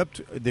GHG sit-up?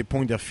 They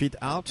point their feet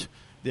out.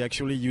 They're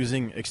actually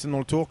using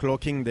external torque,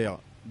 locking their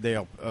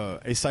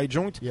SI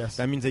joint. Yes.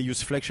 That means they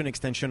use flexion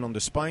extension on the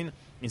spine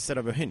instead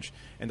of a hinge.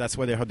 And that's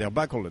why they hurt their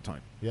back all the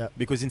time. Yeah.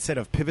 Because instead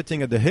of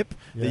pivoting at the hip,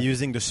 they're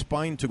using the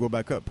spine to go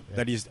back up. Yeah.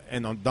 That is,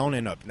 and on down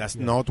and up. That's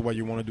not what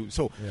you want to do.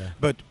 So,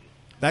 but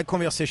that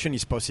conversation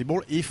is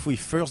possible if we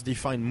first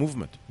define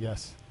movement.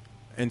 Yes.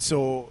 And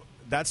so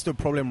that's the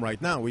problem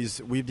right now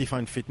is we've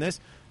defined fitness.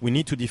 We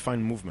need to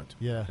define movement.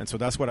 Yeah. And so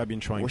that's what I've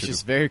been trying to do. Which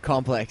is very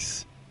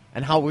complex.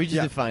 And how would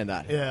you define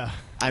that? Yeah.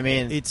 I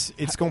mean, it's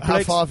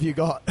complex. How far have you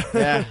got?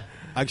 Yeah.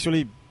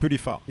 Actually, pretty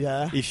far.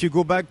 Yeah. If you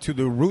go back to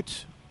the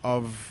root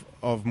of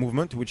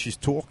movement, which is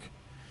torque,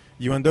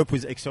 you end up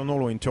with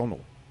external or internal.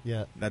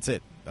 Yeah. That's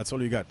it. That's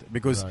all you got.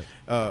 Because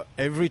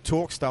every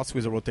torque starts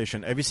with a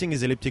rotation. Everything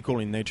is elliptical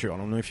in nature. I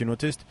don't know if you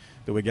noticed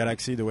the way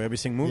galaxy, the way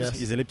everything moves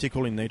is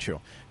elliptical in nature.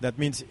 That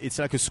means it's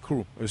like a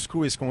screw. A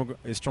screw is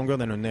stronger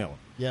than a nail.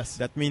 Yes.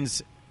 That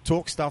means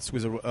torque starts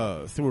with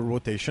through a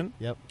rotation.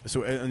 Yep.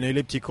 So an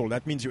elliptical.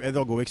 That means you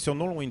either go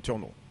external or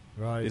internal.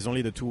 Right. There's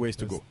only the two ways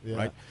to go. Yeah,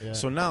 right. Yeah.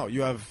 So now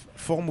you have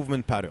 4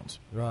 movement patterns.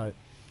 Right.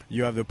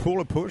 You have the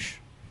pull, a push,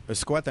 a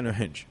squat, and a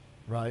hinge.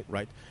 Right.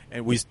 Right.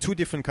 And with 2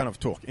 different kind of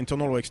torque,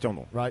 internal or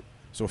external. Right.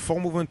 So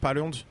 4 movement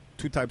patterns,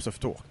 2 types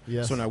of torque.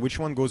 Yes. So now which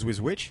one goes with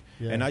which?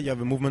 Yeah. And now you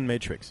have a movement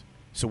matrix.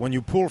 So when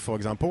you pull, for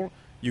example,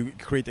 you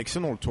create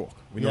external torque.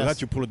 We know that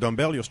you pull a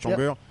dumbbell, you're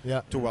stronger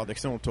toward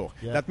external torque.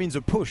 Yeah. That means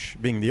a push,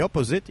 being the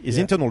opposite, is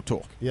internal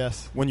torque.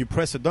 Yes. When you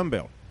press a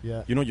dumbbell,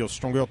 you know you're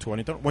stronger to an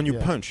internal. When you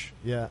punch,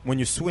 when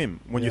you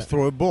swim, when you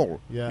throw a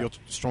ball, you're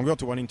stronger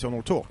to an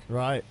internal torque.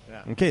 Right.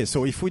 Yeah. Okay,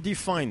 so if we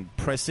define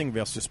pressing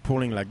versus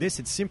pulling like this,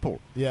 it's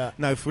simple. Yeah.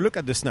 Now, if we look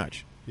at the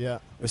snatch,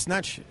 a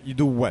snatch, you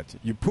do what?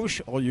 You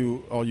push or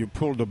you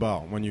pull the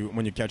bar when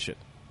you catch it.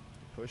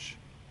 Push.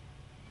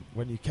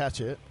 When you catch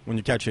it. When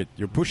you catch it,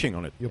 you're pushing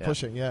on it. You're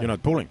pushing. Yeah. You're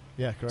not pulling.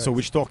 Yeah. Correct. So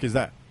which torque is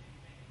that?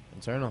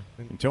 Internal.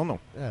 Internal.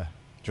 Yeah.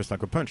 Just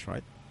like a punch,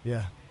 right?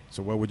 Yeah.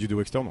 So why would you do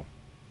external?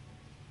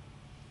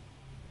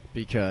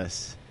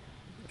 Because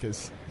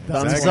because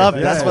Thumbs up.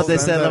 That's what they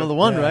said level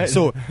 1, right?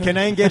 So can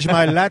I engage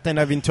my lat and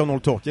have internal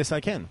torque? Yes,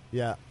 I can.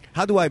 Yeah.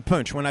 How do I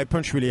punch? When I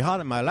punch really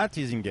hard, my lat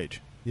is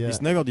engaged. Yeah.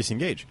 It's never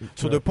disengaged.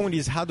 So the point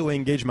is, how do I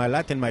engage my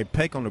lat and my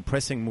pec on a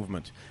pressing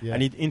movement? I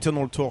need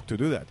internal torque to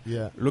do that.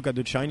 Yeah. Look at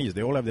the Chinese.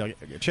 They all have their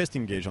chest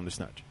engaged on the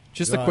snatch.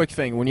 Just a quick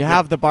thing. When you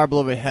have the barbell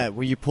overhead,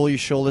 will you pull your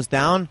shoulders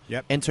down,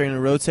 enter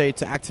and rotate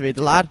to activate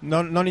the lat?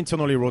 Not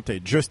internally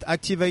rotate. Just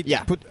activate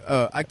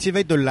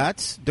activate the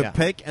lats, the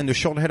pec, and the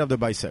short head of the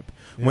bicep.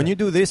 Yeah. When you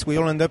do this, we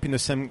all end up in the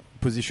same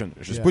position.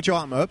 Just put your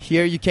arm up.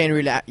 Here you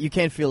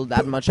can't feel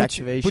that much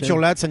activation. Put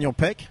your lats and your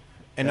pec,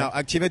 and now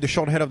activate the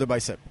short head of the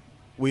bicep.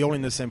 We're all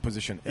in the same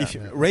position. If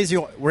you raise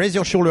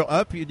your shoulder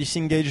up, you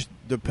disengage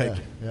the pec.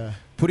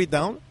 Put it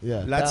down,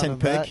 lats and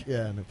pec,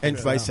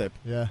 and bicep.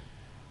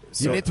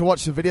 So you need to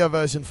watch the video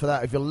version for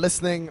that. If you're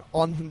listening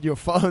on your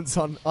phones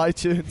on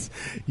iTunes,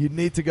 you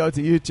need to go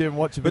to YouTube and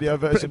watch the video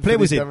version. Play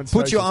with it.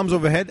 Put your arms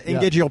overhead,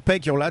 engage your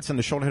pec, your lats, and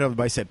the short head of the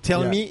bicep.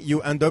 Tell me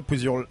you end up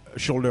with your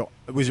shoulder,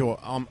 with your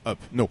arm up.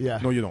 No,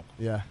 no, you don't.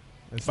 Yeah.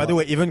 By the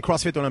way, even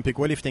CrossFit Olympic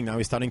weightlifting now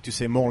is starting to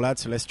say more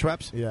lats, less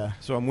traps. Yeah.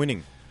 So I'm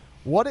winning.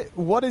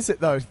 What is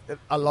it though?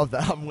 I love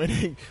that I'm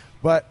winning,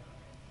 but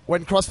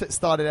when CrossFit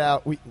started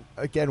out, we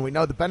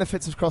know the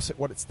benefits of CrossFit,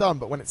 what it's done,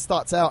 but when it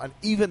starts out, and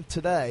even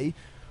today,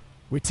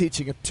 we're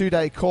teaching a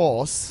 2-day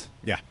course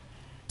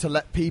to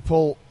let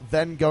people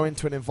then go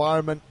into an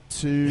environment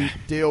to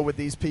deal with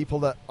these people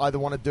that either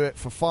want to do it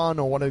for fun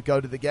or want to go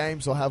to the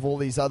games or have all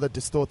these other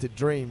distorted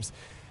dreams.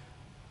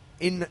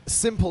 In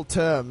simple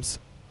terms,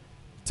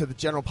 to the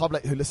general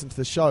public who listen to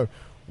the show,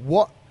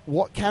 what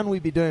can we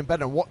be doing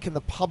better, and what can the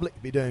public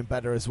be doing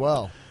better as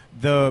well?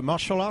 The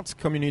martial arts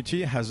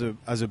community has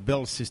a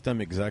belt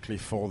system exactly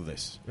for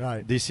this.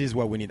 Right. This is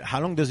what we need.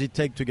 How long does it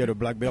take to get a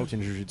black belt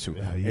in Jiu-Jitsu?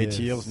 8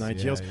 years, 9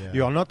 years? Yeah.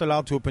 You are not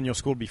allowed to open your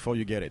school before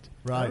you get it.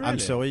 Right. Oh, I'm really?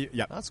 sorry.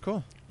 Yeah. That's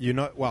cool.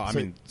 I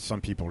mean, some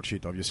people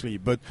cheat, obviously.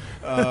 But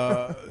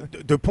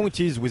the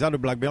point is, without a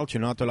black belt, you're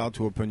not allowed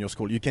to open your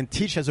school. You can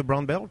teach as a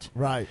brown belt.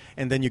 Right.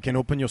 And then you can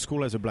open your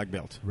school as a black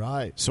belt.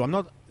 Right.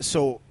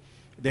 So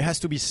there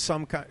has to be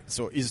some kind.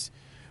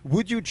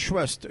 Would you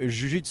trust a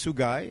Jiu-Jitsu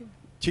guy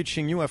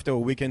teaching you after a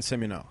weekend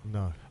seminar?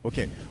 No.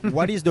 Okay.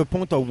 What is the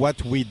point of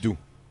what we do?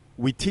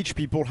 We teach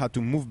people how to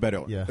move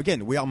better. Yeah.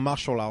 Again, we are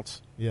martial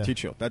arts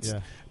teachers. That's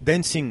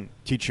dancing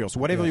teachers,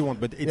 whatever you want,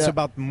 but it's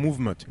about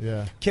movement.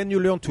 Yeah. Can you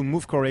learn to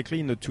move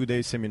correctly in a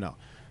 2-day seminar?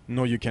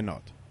 No, you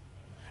cannot.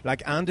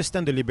 Like, I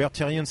understand the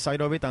libertarian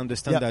side of it. I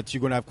understand that you're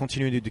going to have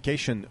continuing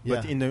education,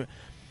 but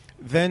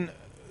then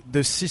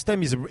the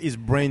system is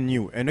brand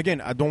new. And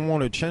again, I don't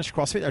want to change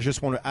CrossFit. I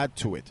just want to add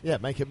to it. Yeah,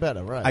 make it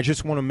better, right. I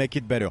just want to make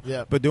it better.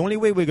 Yeah. But the only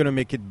way we're going to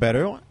make it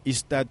better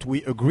is that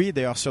we agree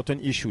there are certain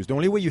issues. The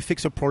only way you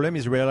fix a problem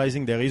is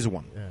realizing there is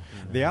one. Yeah.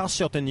 There are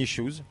certain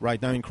issues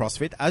right now in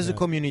CrossFit. As a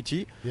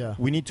community,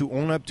 we need to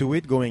own up to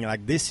it, going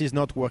like, this is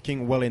not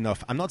working well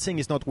enough. I'm not saying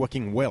it's not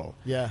working well.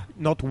 Yeah.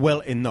 Not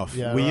well enough.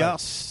 Yeah, we are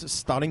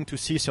starting to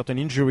see certain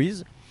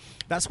injuries.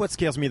 That's what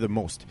scares me the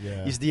most,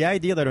 is the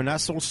idea that an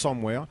asshole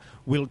somewhere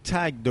will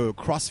tag the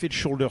CrossFit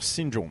shoulder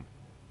syndrome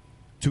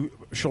to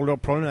shoulder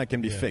problem that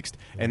can be fixed.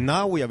 And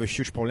now we have a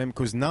huge problem,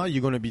 because now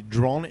you're going to be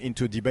drawn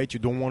into a debate you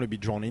don't want to be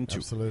drawn into.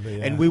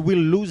 Absolutely, And we will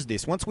lose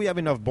this once we have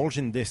enough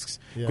bulging discs,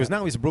 because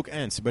now it's broke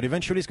ends, but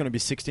eventually it's going to be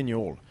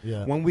 16-year-old.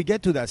 When we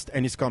get to that,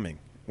 and it's coming.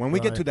 When we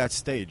get to that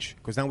stage,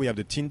 because now we have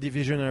the teen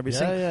division and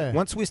everything,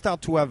 once we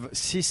start to have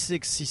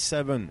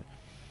C6,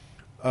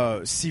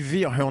 C7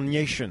 severe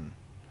herniation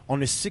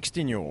on a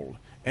 16-year-old,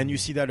 and you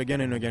see that again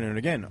and again and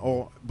again,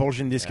 or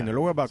bulging disc in the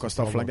lower back or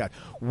stuff like that,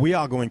 we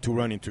are going to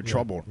run into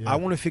trouble. I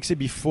want to fix it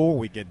before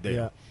we get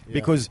there,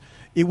 because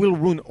it will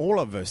ruin all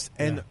of us.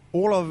 And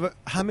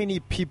how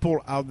many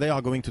people out there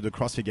are going to the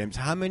CrossFit Games?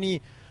 How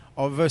many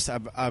of us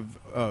have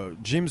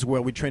gyms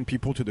where we train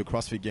people to the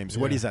CrossFit Games?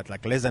 What is that,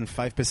 like less than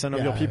 5%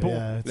 of your people?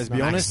 Let's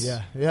be honest.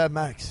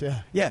 Max.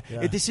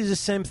 This is the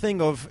same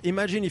thing of,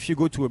 imagine if you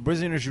go to a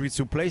Brazilian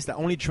Jiu-Jitsu place that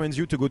only trains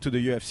you to go to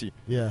the UFC.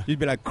 You'd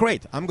be like,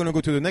 great, I'm going to go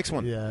to the next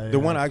one. The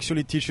one that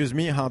actually teaches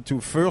me how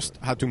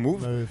to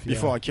move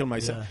before I kill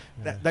myself.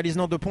 That is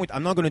not the point.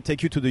 I'm not going to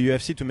take you to the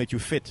UFC to make you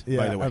fit,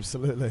 by the way.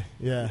 Absolutely.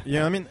 You know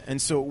what I mean? And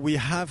so we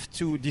have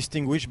to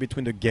distinguish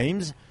between the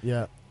games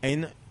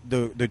and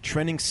the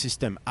training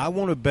system. I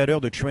want to better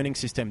the training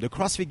system. The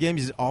CrossFit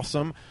Games is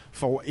awesome.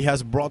 It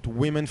has brought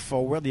women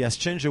forward. It has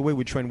changed the way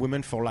we train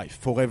women for life,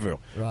 forever.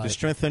 The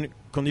strength and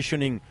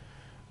conditioning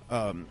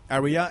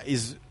area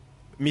is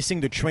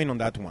missing the train on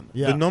that one.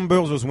 The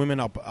numbers those women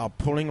are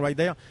pulling right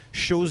there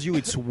shows you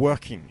it's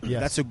working.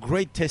 That's a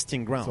great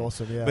testing ground.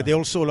 It's awesome, But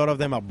also a lot of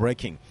them are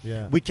breaking.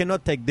 We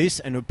cannot take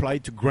this and apply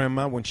it to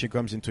grandma when she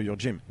comes into your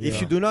gym.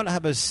 If you do not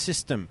have a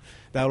system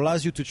that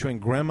allows you to train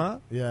grandma,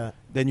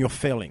 then you're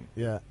failing.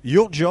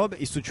 Your job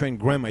is to train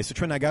grandma. Is to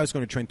train a guy who's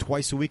going to train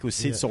twice a week who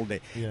sits all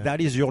day. That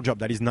is your job.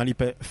 That is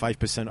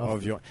 95%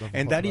 of your...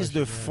 And that is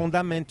the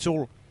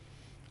fundamental...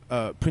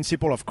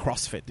 principle of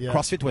CrossFit.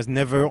 CrossFit was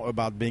never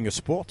about being a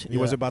sport. It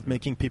was about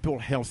making people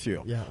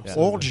healthier.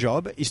 Our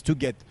job is to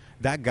get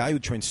that guy who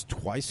trains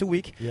twice a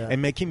week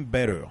and make him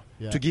better.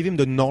 to give him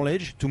the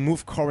knowledge to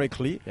move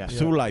correctly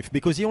through life.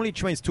 Because he only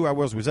trains 2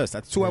 hours with us.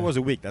 That's 2 hours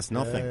a week. That's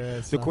nothing.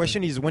 The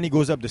question is when he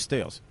goes up the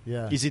stairs,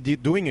 is he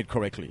doing it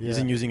correctly? Is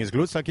he using his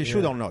glutes like he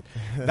should or not?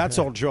 That's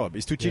our job,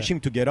 is to teach him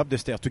to get up the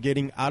stairs, to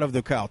getting out of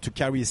the car, to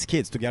carry his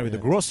kids, to carry the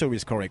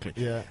groceries correctly.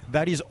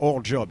 That is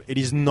our job. It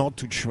is not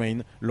to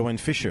train Lauren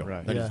Fisher.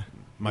 That is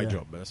my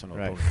job. But that's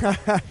another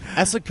problem.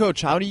 As a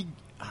coach, how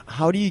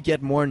do you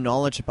get more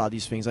knowledge about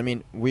these things? I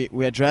mean, we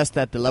addressed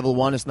that the level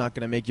 1 is not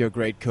going to make you a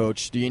great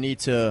coach. Do you need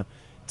to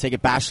take a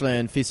bachelor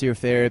in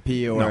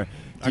physiotherapy, or no.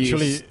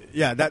 Actually,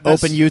 that's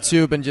open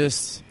YouTube and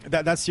just...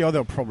 That's the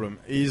other problem,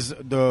 is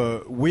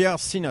we are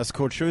seen as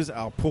coaches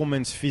are poor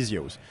man's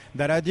physios.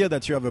 That idea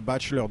that you have a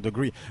bachelor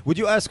degree. Would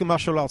you ask a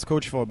martial arts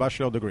coach for a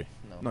bachelor degree?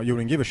 No, you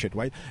wouldn't give a shit,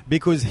 right?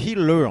 Because he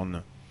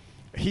learned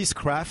his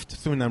craft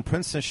through an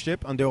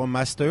apprenticeship under a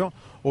master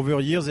over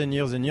years and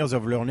years and years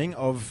of learning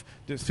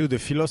through the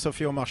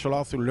philosophy of martial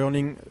arts, through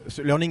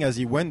learning as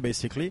he went,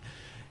 basically.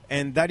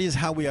 And that is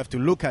how we have to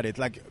look at it.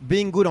 Like,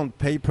 being good on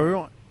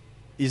paper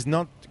is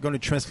not going to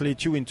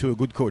translate you into a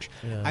good coach.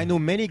 I know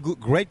many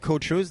great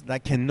coaches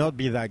that cannot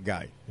be that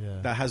guy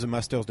that has a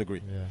master's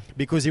degree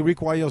because he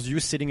requires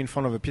you sitting in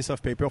front of a piece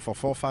of paper for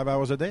 4 or 5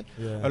 hours a day.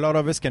 A lot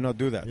of us cannot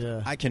do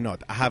that. I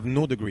cannot. I have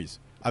no degrees.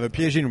 I have a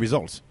PhD in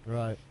results,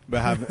 but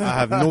I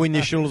have no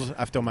initials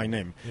after my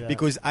name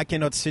because I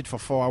cannot sit for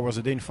 4 hours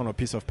a day in front of a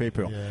piece of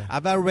paper.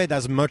 Have I read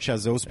as much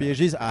as those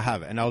PhDs? I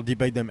have, and I'll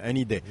debate them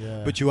any day.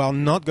 But you are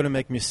not going to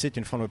make me sit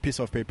in front of a piece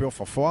of paper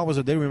for 4 hours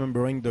a day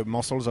remembering the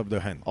muscles of the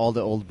hand. All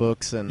the old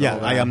books and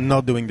I am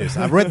not doing this.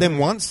 I've read them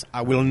once.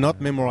 I will not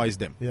memorize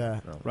them.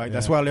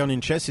 That's why I learn in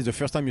chess is the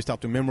first time you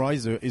start to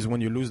memorize is when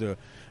you lose the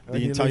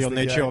entire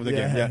nature of the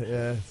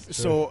game.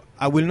 So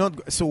I will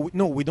not. So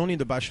no, we don't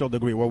need a bachelor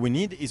degree. What we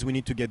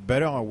need to get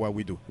better at what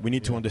we do. We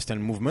need to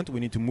understand movement. We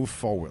need to move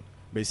forward,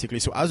 basically.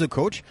 So as a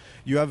coach,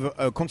 you have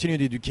a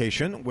continued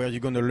education where you're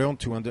going to learn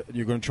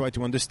you're going to try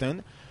to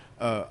understand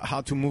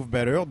how to move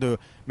better.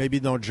 Maybe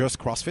not just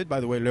CrossFit, by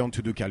the way. Learn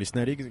to do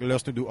calisthenics. Learn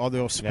to do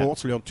other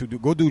sports. Learn to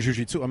go do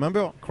jiu-jitsu.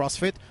 Remember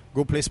CrossFit?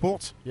 Go play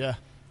sports.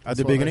 At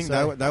the beginning,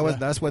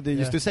 that's what they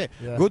used to say.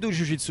 Go do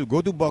jiu-jitsu.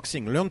 Go do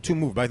boxing. Learn to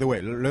move. By the way,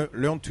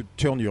 learn to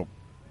turn your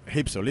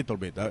hips a little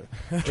bit.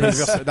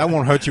 That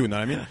won't hurt you. You know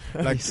what I mean?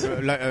 Like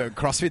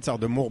CrossFits are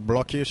the more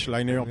blockish,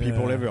 linear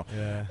people ever.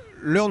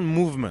 Learn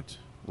movement,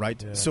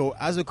 right? So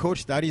as a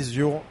coach, that is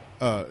your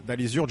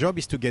job,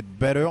 is to get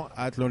better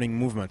at learning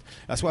movement.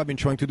 That's what I've been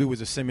trying to do with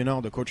the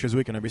seminar, the Coaches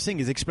Week and everything,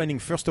 is explaining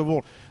first of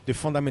all the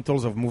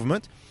fundamentals of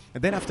movement,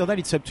 and then after that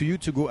it's up to you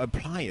to go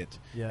apply it.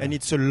 And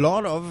it's a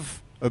lot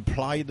of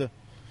applied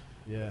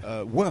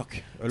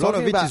work. A lot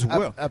of it is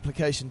work.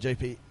 Application,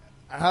 JP.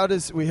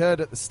 We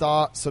heard at the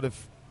start sort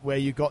of where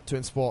you got to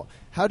in sport.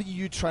 How do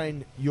you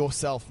train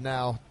yourself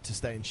now to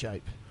stay in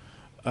shape?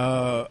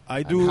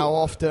 I do. And how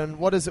often?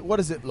 What does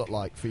it look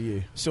like for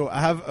you? So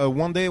I have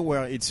one day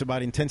where it's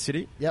about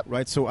intensity.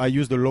 Right. So I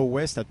use the low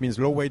waist. That means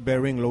low weight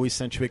bearing, low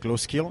eccentric, low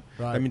skill.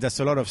 That means that's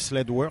a lot of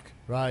sled work.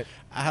 Right.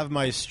 I have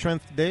my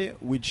strength day,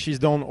 which is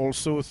done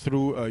also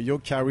through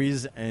yoke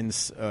carries and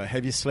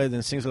heavy sled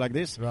and things like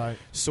this. Right.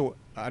 So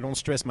I don't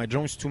stress my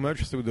joints too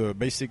much through the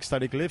basic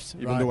static lifts,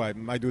 even though I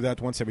might do that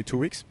once every 2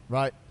 weeks.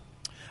 Right.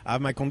 I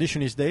have my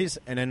conditionist days,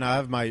 and then I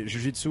have my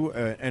jiu-jitsu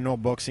and/or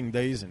boxing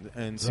days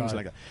and things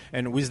like that.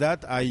 And with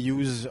that, I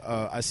use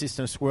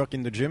assistance work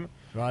in the gym,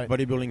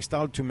 bodybuilding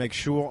style, to make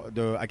sure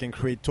I can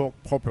create torque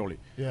properly.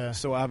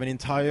 So I have an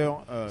entire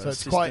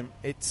system.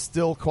 It's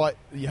still quite.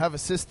 You have a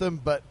system,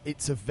 but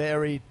it's a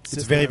varied system.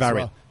 It's very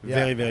varied.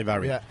 Very, very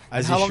varied.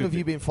 And how long have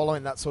you been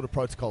following that sort of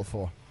protocol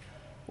for?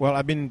 Well,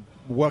 I've been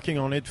working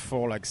on it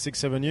for like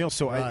 6-7 years.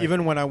 So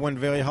even when I went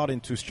very hard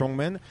into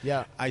strongman,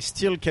 I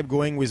still kept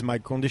going with my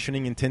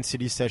conditioning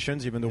intensity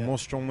sessions, even though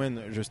most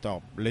strongmen just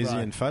are lazy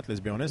and fat,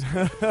 let's be honest.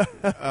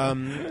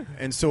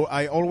 And so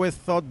I always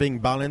thought being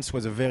balanced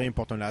was a very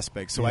important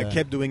aspect. So I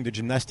kept doing the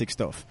gymnastic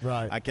stuff.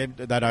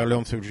 That I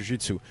learned through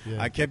jiu-jitsu.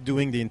 I kept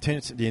doing the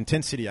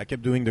intensity. I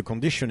kept doing the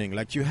conditioning.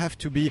 Like, you have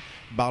to be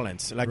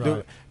balanced. Like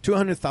the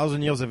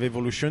 200,000 years of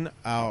evolution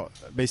are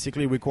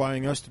basically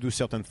requiring us to do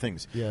certain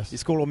things.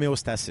 It's called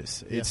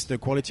homeostasis. It's the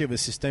quality of a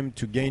system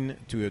to gain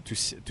to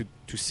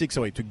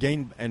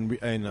gain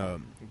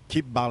and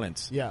keep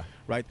balance.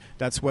 Right.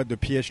 That's what the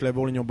pH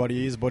level in your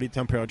body is, body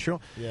temperature.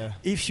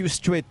 If you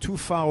stray too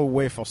far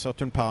away for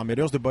certain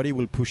parameters, the body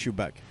will push you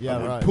back,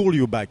 pull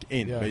you back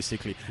in,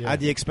 basically, at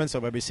the expense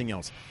of everything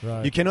else.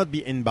 You cannot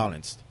be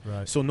imbalanced.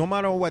 So no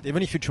matter what,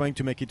 even if you're trying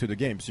to make it to the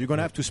games, you're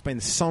gonna have to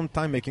spend some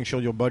time making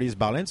sure your body is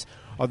balanced.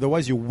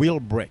 Otherwise, you will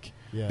break.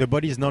 The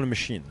body is not a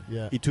machine.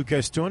 It took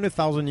us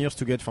 200,000 years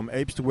to get from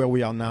apes to where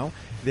we are now.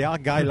 There are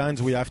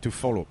guidelines we have to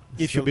follow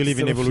if you believe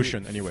in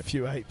evolution. Anyway,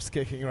 few apes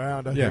kicking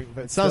around. I think,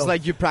 but it sounds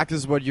like you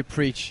practice what you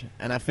preach,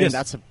 and I think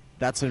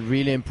that's a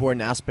really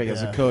important aspect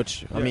as a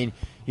coach. I mean,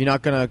 you're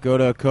not gonna go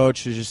to a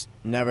coach who just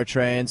never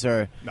trains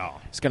or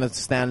is gonna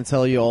stand and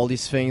tell you all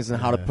these things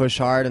and how to push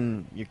hard,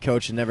 and your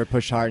coach should never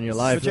push hard in your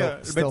life.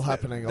 But still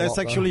happening. That's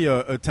actually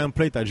a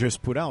template I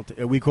just put out.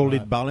 We call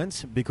it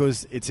balance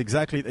because it's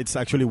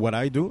actually what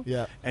I do,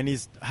 and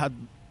it's had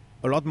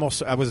a lot more.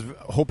 I was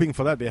hoping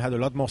for that. They had a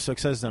lot more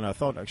success than I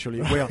thought,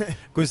 actually.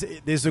 Because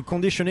there's a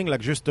conditioning,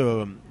 like just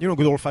good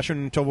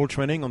old-fashioned interval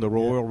training on the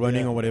rower,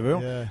 running or whatever.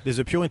 Yeah. There's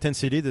a pure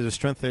intensity. There's a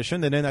strength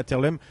session, and then I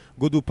tell them,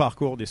 go do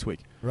parkour this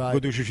week. Right. Go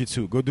do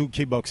jiu-jitsu. Go do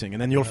kickboxing,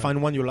 and then you'll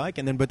find one you like.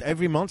 And then, but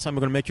every month I'm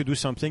going to make you do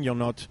something you're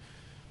not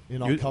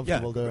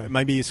comfortable doing.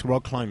 Maybe it's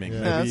rock climbing.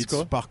 Maybe it's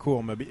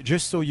parkour. Maybe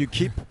just so you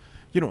keep,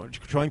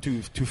 trying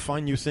to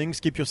find new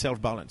things. Keep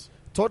yourself balanced.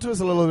 Talk to us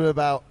a little bit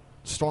about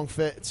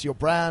Strongfit. It's your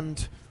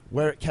brand,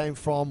 where it came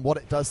from, what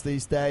it does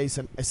these days,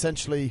 and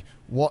essentially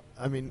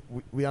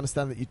we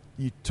understand that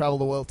you travel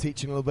the world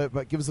teaching a little bit,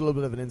 but give us a little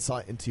bit of an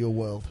insight into your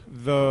world.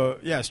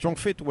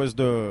 Strongfit was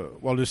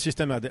the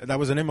system. That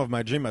was the name of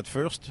my gym at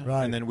first,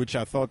 right. And then which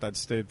I thought I'd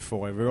stay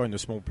forever in a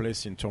small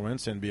place in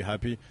Torrance and be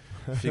happy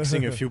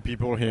fixing a few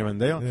people here and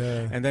there.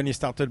 Yeah. And then it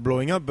started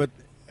blowing up, but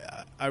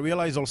I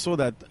realized also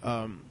that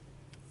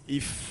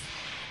if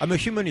I'm a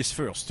humanist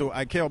first, so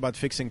I care about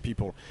fixing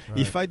people. Right.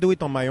 If I do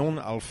it on my own,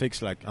 I'll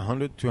fix like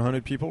 100,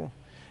 200 people.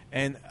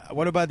 And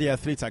what about the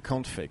athletes I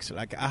can't fix?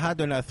 Like I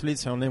had an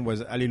athlete, her name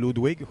was Ali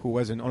Ludwig, who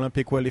was an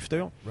Olympic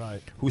weightlifter,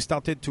 right. Who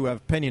started to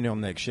have pain in her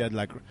neck.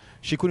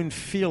 She couldn't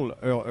feel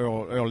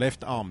her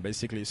left arm,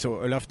 basically, so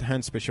her left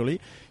hand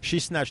especially. She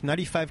snatched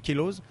 95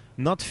 kilos,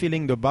 not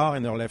feeling the bar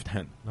in her left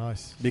hand.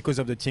 Nice. Because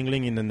of the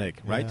tingling in the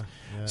neck, right?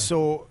 Yeah.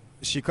 So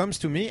she comes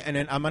to me, and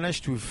then I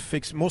managed to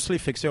mostly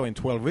fix her in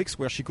 12 weeks,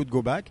 where she could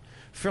go back.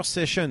 First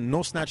session,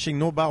 no snatching,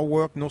 no bar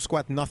work, no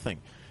squat, nothing.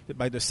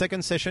 By the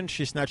second session,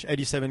 she snatched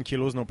 87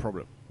 kilos, no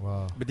problem.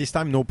 Wow. But this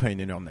time, no pain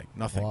in her neck,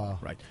 nothing. Wow.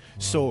 Right. Wow.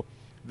 So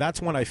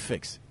that's when I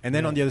fix. And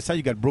then on the other side,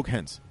 you got Brooke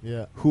Hens,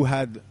 who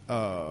had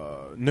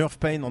nerve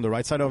pain on the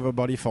right side of her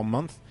body for a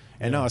month,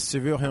 and now a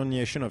severe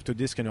herniation of 2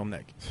 discs in her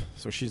neck.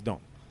 So she's done.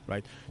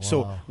 Right. Wow.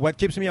 So what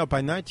keeps me up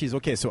at night is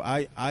so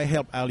I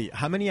help Ali.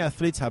 How many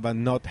athletes have I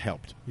not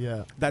helped?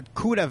 Yeah. I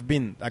could have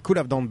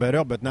done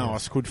better, but now are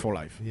screwed for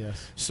life.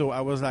 Yes. So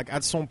I was like,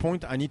 at some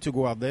point, I need to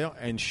go out there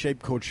and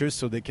shape coaches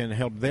so they can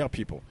help their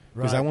people,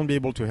 because I won't be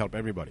able to help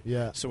everybody.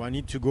 Yeah. So I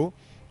need to go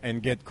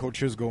and get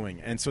coaches going,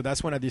 and so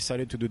that's when I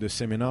decided to do the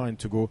seminar and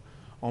to go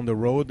on the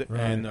road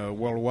and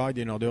worldwide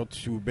in order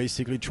to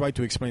basically try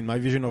to explain my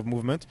vision of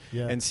movement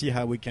and see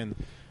how we can.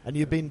 And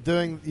you've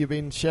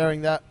been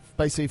sharing that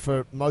basically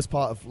for most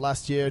part of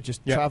last year,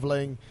 just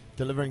traveling,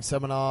 delivering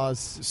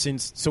seminars.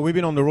 So we've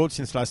been on the road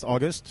since last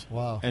August.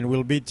 Wow. And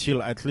we'll be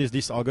till at least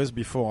this August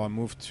before I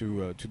move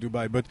to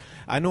Dubai. But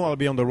I know I'll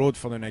be on the road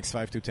for the next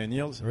 5 to 10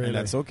 years, really? And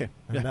that's okay.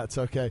 And that's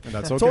okay.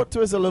 Talk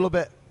to us a little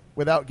bit,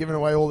 without giving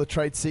away all the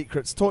trade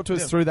secrets. Talk to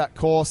us through that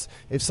course.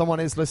 If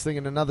someone is listening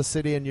in another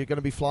city and you're going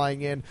to be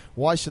flying in,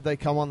 why should they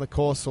come on the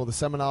course or the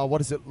seminar? What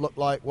does it look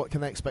like? What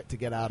can they expect to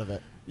get out of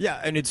it?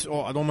 Yeah, and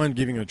I don't mind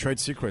giving a trade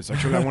secrets.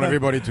 Actually, I want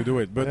everybody to do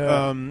it. But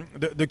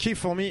the key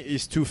for me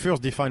is to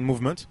first define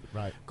movement.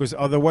 Right. Because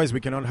otherwise we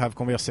cannot have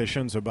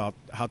conversations about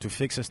how to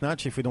fix a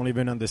snatch if we don't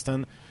even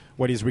understand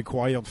what is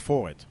required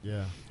for it.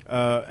 Yeah.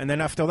 And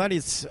then after that,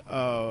 it's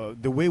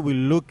the way we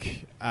look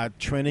at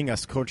training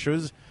as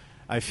coaches,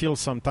 I feel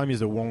sometimes is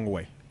the wrong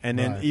way. And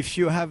then if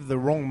you have the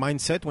wrong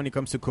mindset when it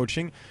comes to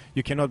coaching,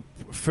 you cannot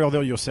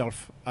further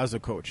yourself as a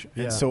coach.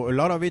 Yeah. And so a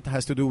lot of it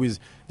has to do with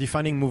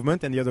defining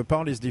movement, and the other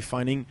part is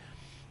defining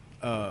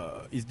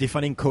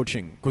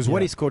coaching. Because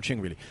what is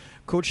coaching really?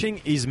 Coaching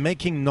is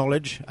making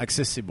knowledge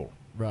accessible.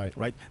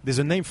 Right. There's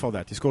a name for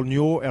that. It's called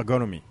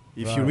neuroergonomy.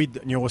 If you read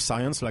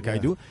neuroscience like I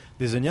do,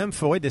 there's a name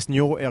for it. There's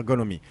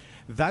neuroergonomy.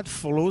 That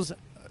follows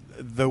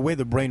the way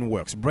the brain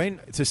works.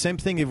 It's the same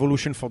thing,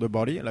 evolution for the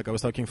body, like I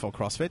was talking for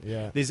CrossFit.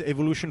 Yeah. There's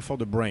evolution for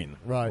the brain.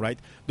 Right.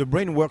 The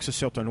brain works a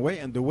certain way,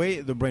 and the way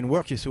the brain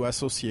works is through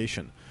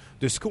association.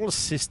 The school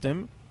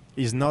system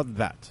is not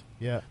that.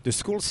 Yeah. The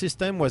school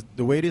system was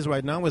the way it is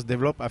right now was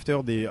developed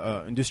after the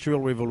Industrial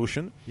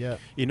Revolution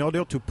in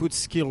order to put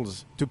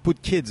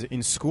kids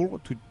in school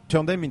to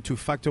turn them into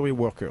factory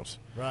workers.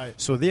 Right.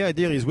 So the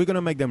idea is we're going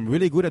to make them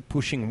really good at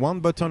pushing one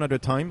button at a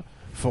time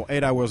for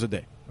 8 hours a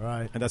day.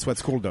 Right. And that's what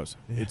school does.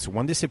 Yeah. It's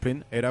one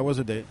discipline, 8 hours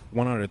a day,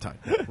 one at a time.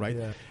 Right.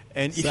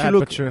 And if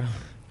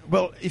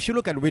you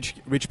look at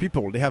rich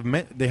people, they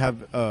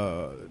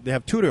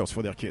have tutors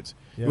for their kids.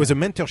 Yeah. It was a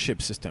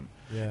mentorship system.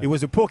 Yeah. It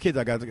was a poor kid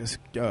that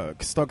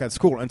got stuck at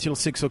school until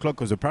 6 o'clock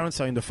because the parents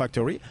are in the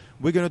factory.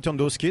 We're going to turn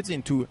those kids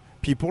into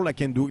people that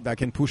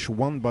can push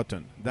one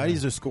button. That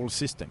is the school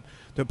system.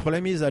 The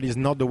problem is that is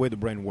not the way the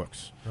brain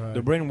works. Right.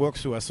 The brain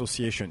works through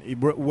association. It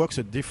works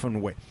a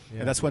different way.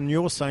 Yeah. And that's what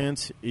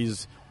neuroscience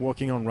is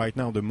working on right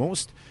now the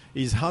most,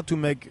 is how to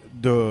make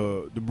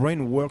the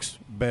brain works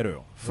better.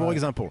 For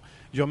example,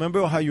 you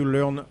remember how you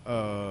learn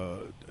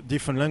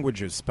different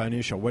languages,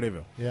 Spanish or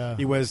whatever? Yeah.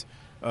 It was...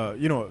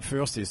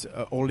 first is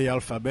all the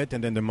alphabet,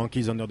 and then the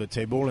monkeys under the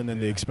table, and then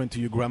they explain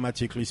to you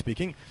grammatically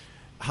speaking.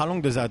 How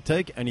long does that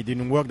take? And it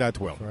didn't work that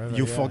well. Forever,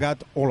 you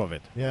forgot all of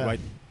it, right?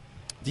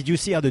 Did you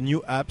see how the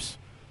new apps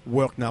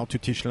work now to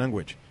teach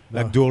language?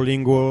 Like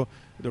Duolingo,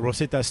 the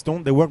Rosetta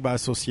Stone, they work by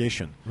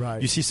association.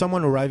 Right. You see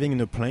someone arriving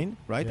in a plane,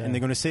 right? Yeah. And they're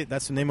going to say,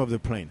 that's the name of the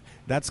plane.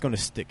 That's going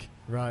to stick.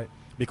 Right.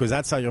 Because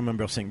that's how you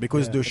remember things.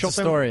 Because the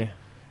short-term... story.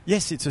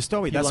 Yes, it's a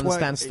story. People That's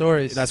understand why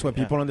stories. That's why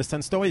people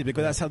understand stories,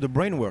 because that's how the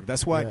brain works.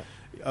 That's why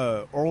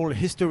oral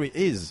history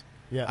is.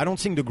 Yeah. I don't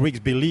think the Greeks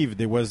believed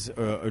there was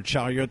a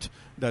chariot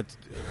that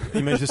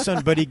imaged the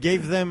sun, but it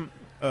gave them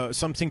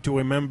something to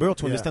remember,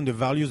 to understand the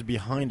values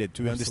behind it,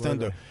 to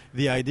understand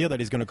the idea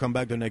that it's going to come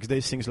back the next day,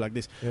 things like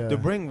this. Yeah. The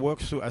brain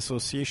works through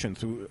association.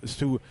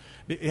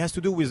 It has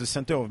to do with the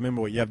center of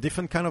memory. You have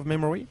different kind of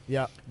memory.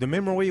 Yeah. The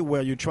memory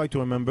where you try to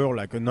remember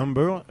like a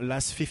number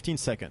lasts 15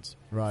 seconds.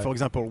 Right. For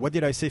example, what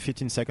did I say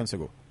 15 seconds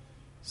ago?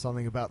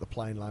 Something about the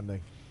plane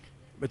landing.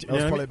 But That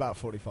was probably about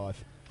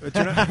 45. But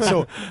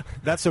so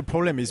that's the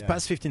problem. Is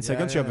past 15 Yeah,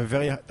 seconds, you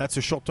have that's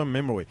a short-term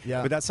memory.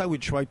 Yeah. But that's how we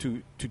try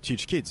to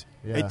teach kids.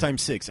 Yeah. 8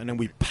 times 6, and then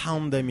we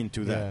pound them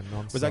into that. Yeah,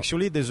 non-stop. But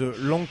actually, there's a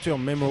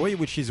long-term memory,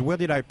 which is where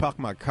did I park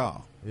my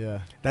car? Yeah.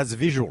 That's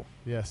visual.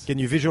 Yes. Can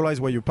you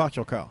visualize where you park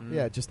your car?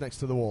 Yeah, just next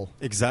to the wall.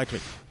 Exactly.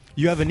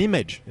 You have an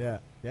image. Yeah.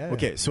 Yeah.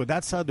 Okay, so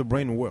that's how the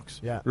brain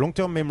works. Yeah.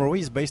 Long-term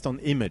memory is based on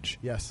image,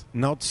 Yes.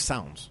 not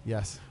sounds.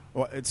 Yes.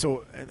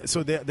 So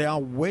there are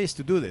ways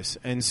to do this,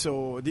 and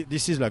so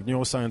this is like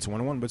neuroscience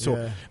 101.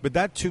 But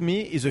that to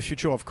me is the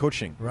future of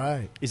coaching.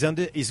 Right.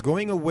 Is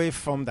going away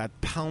from that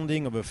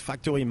pounding of a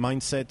factory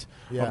mindset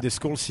of the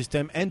school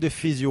system and the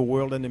physio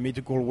world and the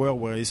medical world,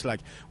 where it's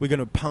like we're going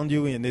to pound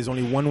you and there's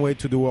only one way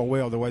to do our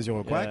way, otherwise you're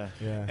a quack.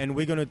 Yeah. And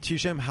we're going to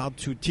teach them how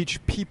to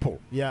teach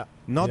people, Yeah.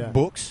 not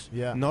books,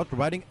 Yeah. not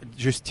writing.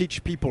 Just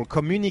teach people,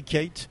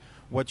 communicate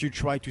what you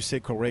try to say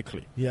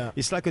correctly. Yeah.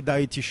 It's like a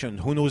dietitian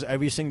who knows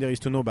everything there is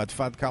to know about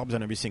fat, carbs,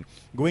 and everything.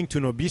 Going to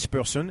an obese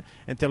person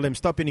and tell them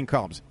stop eating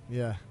carbs.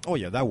 Yeah. Oh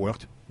yeah, that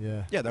worked.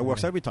 Yeah. Yeah, that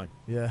works every time.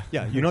 Yeah.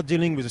 Yeah, you're not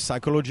dealing with the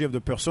psychology of the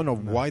person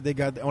of why they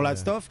got all that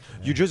stuff.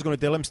 You're just going to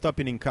tell them stop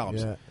eating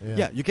carbs.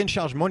 Yeah. You can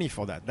charge money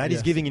for that. That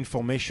is giving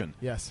information.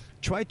 Yes.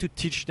 Try to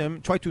teach them,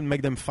 try to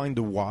make them find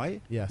the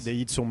why Yes. they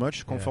eat so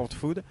much comfort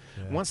food.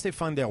 Yeah. Once they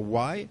find their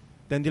why,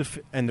 then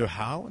and the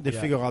how, they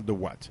figure out the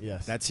what.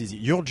 Yes. That's easy.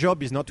 Your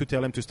job is not to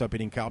tell them to stop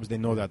eating carbs. They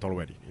know that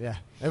already. Yeah.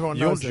 Everyone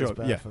Your knows it's job-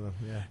 bad for them.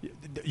 Yeah.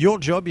 Your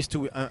job is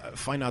to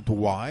find out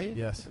why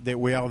Yes. that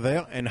we are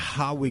there and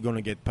how we're going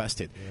to get past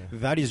it. Yeah.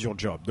 That is your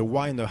job. The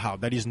why and the how.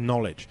 That is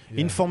knowledge.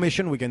 Yeah.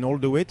 Information, we can all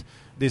do it.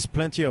 There's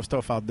plenty of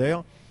stuff out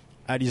there.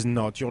 That is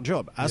not your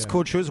job. As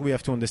coaches, we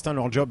have to understand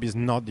our job is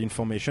not the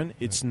information.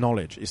 It's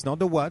knowledge. It's not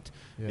the what.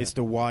 Yeah. It's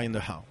the why and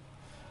the how.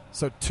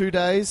 So 2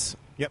 days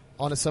Yep.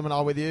 on a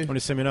seminar with you. On a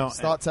seminar.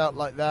 Starts out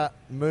like that,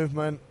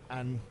 movement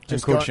and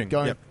just coaching,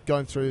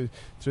 going through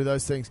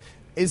those things.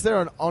 Is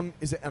there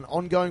is it an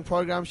ongoing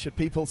program? Should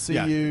people see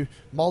you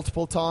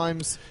multiple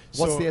times?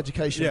 What's So, the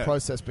education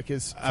process?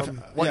 Because from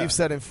what yeah. you've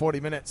said in 40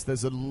 minutes,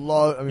 there's a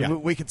lot. I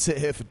mean, we could sit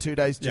here for 2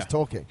 days just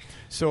talking.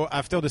 So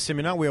after the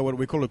seminar, we are what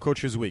we call a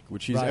coaches week,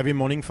 which is Right. every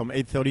morning from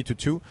 8:30 to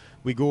 2.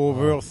 We go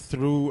over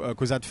through,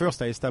 because at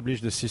first I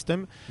established the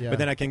system, but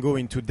then I can go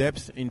into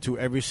depth into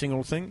every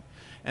single thing.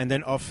 And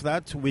then off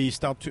that, we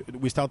start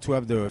to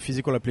have the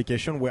physical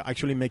application where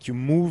actually make you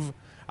move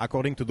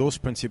according to those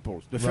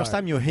principles. The first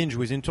time you hinge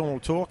with internal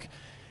torque,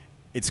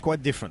 it's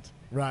quite different.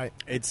 Right.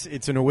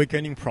 It's an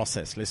awakening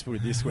process, let's put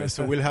it this way.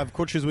 So we'll have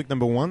Coaches Week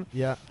number 1.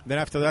 Yeah. Then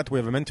after that, we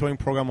have a mentoring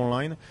program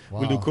online. Wow.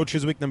 We'll do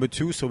Coaches Week number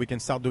 2, so we can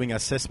start doing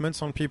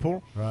assessments on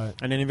people. Right.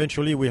 And then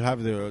eventually we'll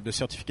have the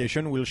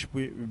certification.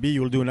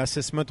 You'll do an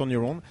assessment on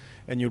your own,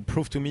 and you'll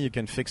prove to me you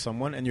can fix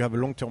someone, and you have a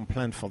long-term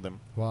plan for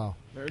them. Wow.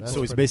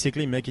 So it's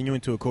basically making you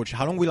into a coach.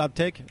 How long will that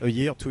take? A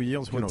year, 2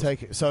 years? Who knows?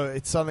 So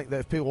it's something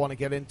that if people want to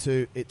get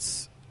into,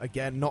 it's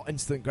again not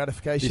instant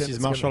gratification. This is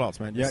martial arts,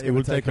 man. Yeah, it's it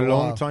will take a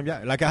long while. time.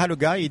 Yeah, like I had a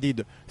guy, he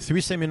did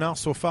 3 seminars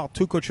so far,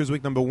 2 Coaches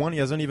Week number 1. He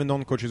hasn't even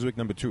done Coaches Week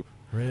number 2.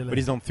 Really? But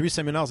he's done 3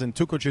 seminars and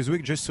 2 Coaches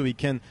Week just so he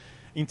can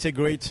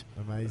integrate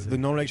the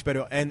knowledge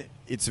better. And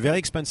it's very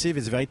expensive,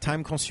 it's very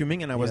time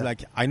consuming, and I was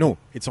like, I know,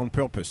 it's on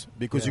purpose,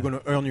 because you're going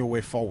to earn your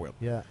way forward.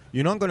 Yeah.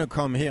 You're not going to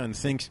come here and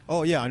think,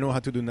 oh yeah, I know how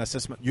to do an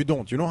assessment. You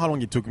don't. You know how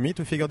long it took me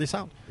to figure this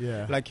out?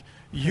 Yeah. Like,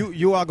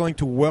 you are going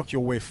to work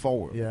your way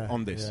forward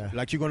on this. Yeah.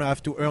 Like, you're going to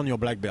have to earn your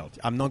black belt.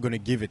 I'm not going to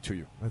give it to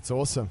you. That's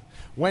awesome.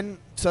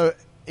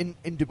 In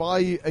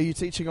Dubai, are you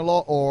teaching a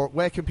lot, or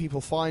where can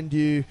people find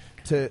you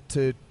to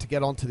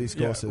get onto these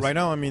courses? Right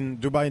now I'm in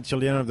Dubai until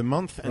the end of the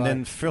month, and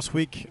then first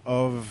week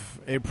of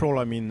April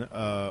I'm in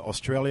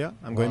Australia.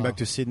 I'm going back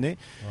to Sydney.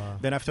 Wow.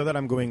 Then after that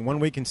I'm going 1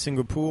 week in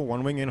Singapore,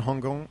 1 week in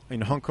Hong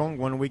Kong,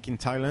 1 week in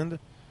Thailand.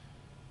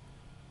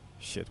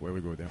 Shit, where we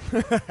go there?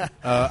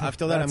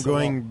 After that I'm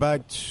going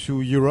back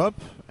to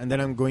Europe, and then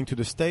I'm going to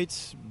the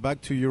States,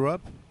 back to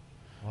Europe.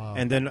 Wow.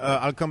 And then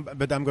I'll come,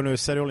 but I'm going to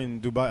settle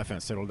in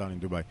Dubai. Settle down in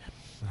Dubai.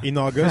 In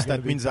August,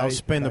 that means I'll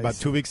spend about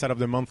 2 weeks out of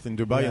the month in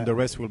Dubai, and the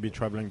rest will be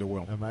traveling the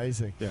world.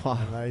 Amazing. Yeah.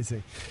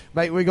 Amazing.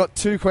 Mate, we got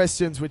 2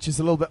 questions, which is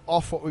a little bit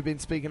off what we've been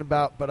speaking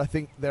about, but I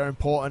think they're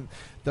important.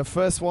 The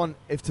first one,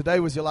 if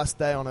today was your last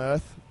day on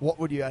Earth, what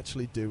would you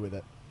actually do with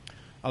it?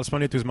 I'll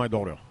spend it with my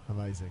daughter.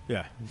 Amazing.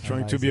 Yeah,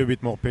 trying to be a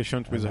bit more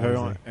patient with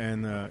her,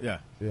 and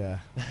Yeah.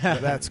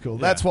 That's cool.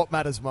 That's what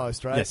matters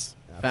most, right? Yes.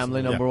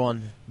 Family number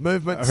one.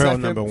 Movement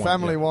second. Number one,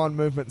 family one.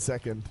 Movement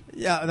second.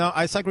 Yeah, no,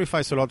 I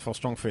sacrifice a lot for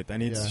Strongfit,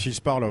 and she's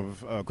part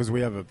of because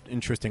we have an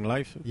interesting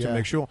life to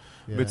make sure.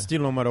 Yeah. But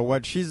still, no matter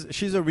what, she's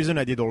the reason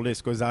I did all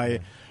this. Because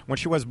when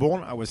she was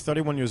born, I was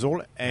 31 years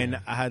old, and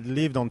I had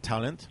lived on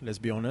talent. Let's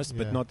be honest,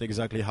 but not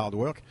exactly hard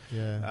work.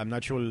 Yeah. I'm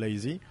naturally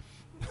lazy.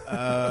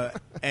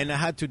 And I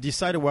had to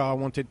decide where I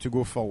wanted to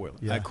go forward.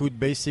 I could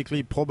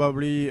basically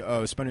probably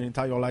spend an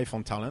entire life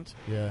on talent.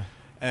 Yeah.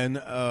 And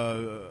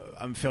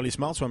I'm fairly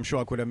smart, so I'm sure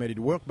I could have made it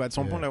work. But at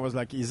some point, I was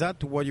like, is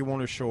that what you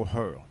want to show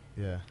her?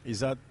 Yeah.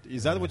 Is that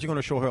what you're going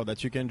to show her?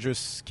 That you can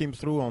just skim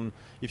through on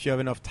if you have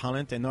enough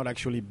talent and not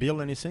actually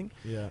build anything?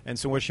 Yeah. And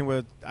so when she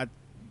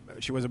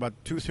was about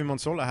 2-3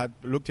 months old, I had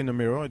looked in the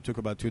mirror. It took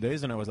about 2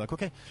 days, and I was like,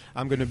 okay,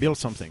 I'm going to build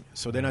something.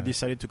 So then I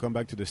decided to come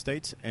back to the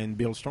States and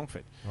build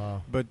Strongfit.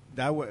 Wow. But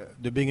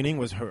the beginning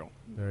was her.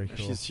 Very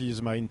cool.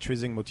 She's my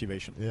intrinsic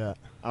motivation. Yeah.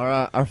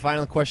 Our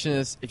final question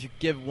is, if you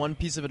give one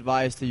piece of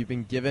advice that you've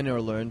been given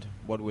or learned,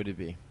 what would it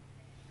be?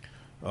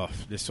 Oh,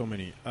 there's so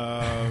many.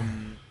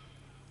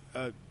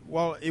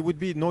 Well, it would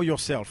be know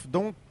yourself.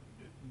 Don't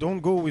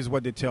go with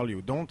what they tell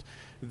you.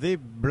 They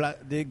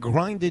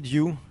grinded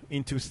you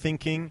into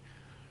thinking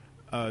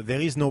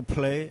there is no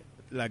play.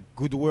 Like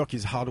good work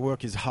is hard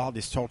work, is hard,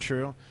 is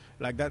torture.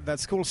 Like that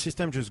school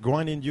system just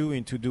grinding you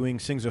into doing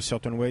things a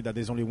certain way, that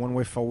there's only one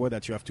way forward,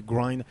 that you have to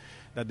grind,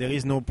 that there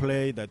is no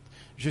play, that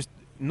just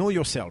know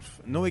yourself.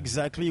 Know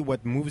exactly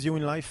what moves you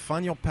in life,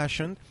 find your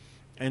passion,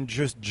 and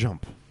just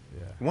jump.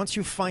 Yeah. Once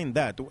you find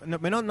that,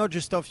 not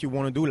just stuff you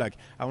want to do, like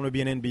I want to be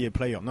an NBA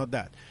player, not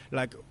that.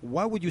 Like,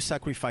 why would you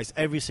sacrifice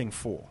everything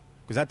for?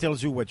 Because that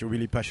tells you what you're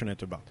really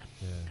passionate about.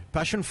 Yeah.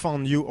 Passion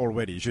found you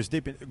already. Just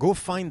go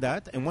find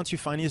that, and once you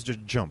find it,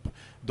 just jump.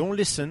 Don't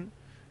listen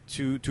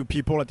to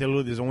people that tell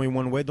you there's only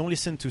one way. Don't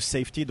listen to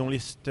safety. Don't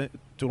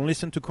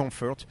listen to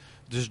comfort.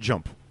 Just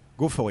jump.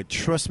 Go for it.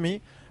 Trust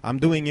me, I'm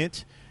doing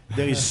it.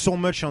 There is so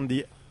much on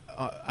the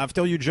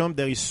after you jump,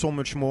 there is so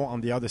much more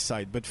on the other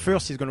side. But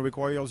first, it's going to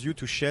require you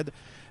to shed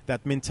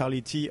that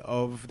mentality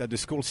that the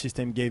school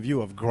system gave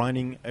you of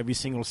grinding every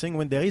single thing.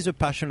 When there is a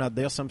passion out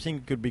there, something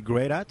you could be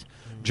great at,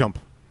 jump.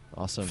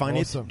 Awesome. Find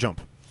it,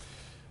 jump.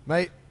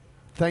 Mate,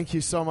 thank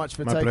you so much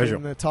for taking pleasure.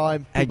 the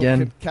time. People again.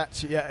 Can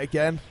catch you yet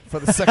again for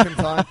the second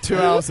time. 2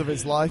 hours of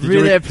his life.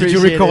 Really appreciate it.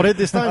 Did you record it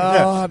this time?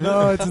 Oh,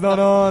 no, it's not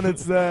on.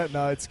 It's there.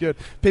 No, it's good.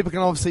 People can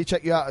obviously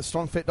check you out at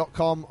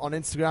strongfit.com, on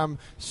Instagram,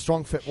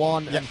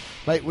 strongfit1. And,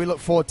 mate, we look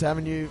forward to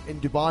having you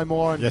in Dubai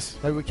more. And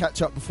maybe we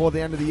catch up before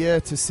the end of the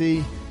year to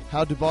see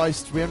how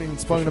Dubai's. We haven't even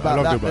spoken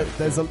about that. But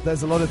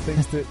there's a lot of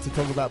things to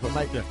talk about. But,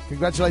 mate,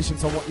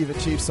 congratulations on what you've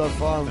achieved so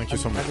far. Thank you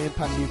so much. And the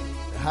impact you've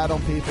had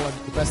on people, and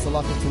the best of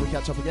luck until we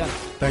catch up again.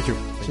 Thank you.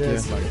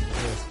 Cheers. Thank you.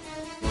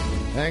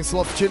 Cheers. Thanks a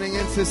lot for tuning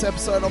into this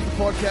episode of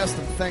the podcast,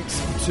 and thanks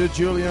to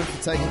Julien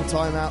for taking the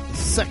time out the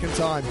second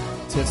time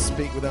to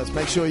speak with us.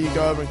 Make sure you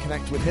go over and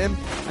connect with him,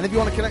 and if you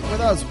want to connect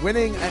with us,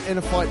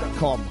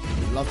 winning@innerfight.com.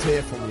 We'd love to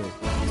hear from you.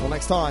 Until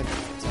next time.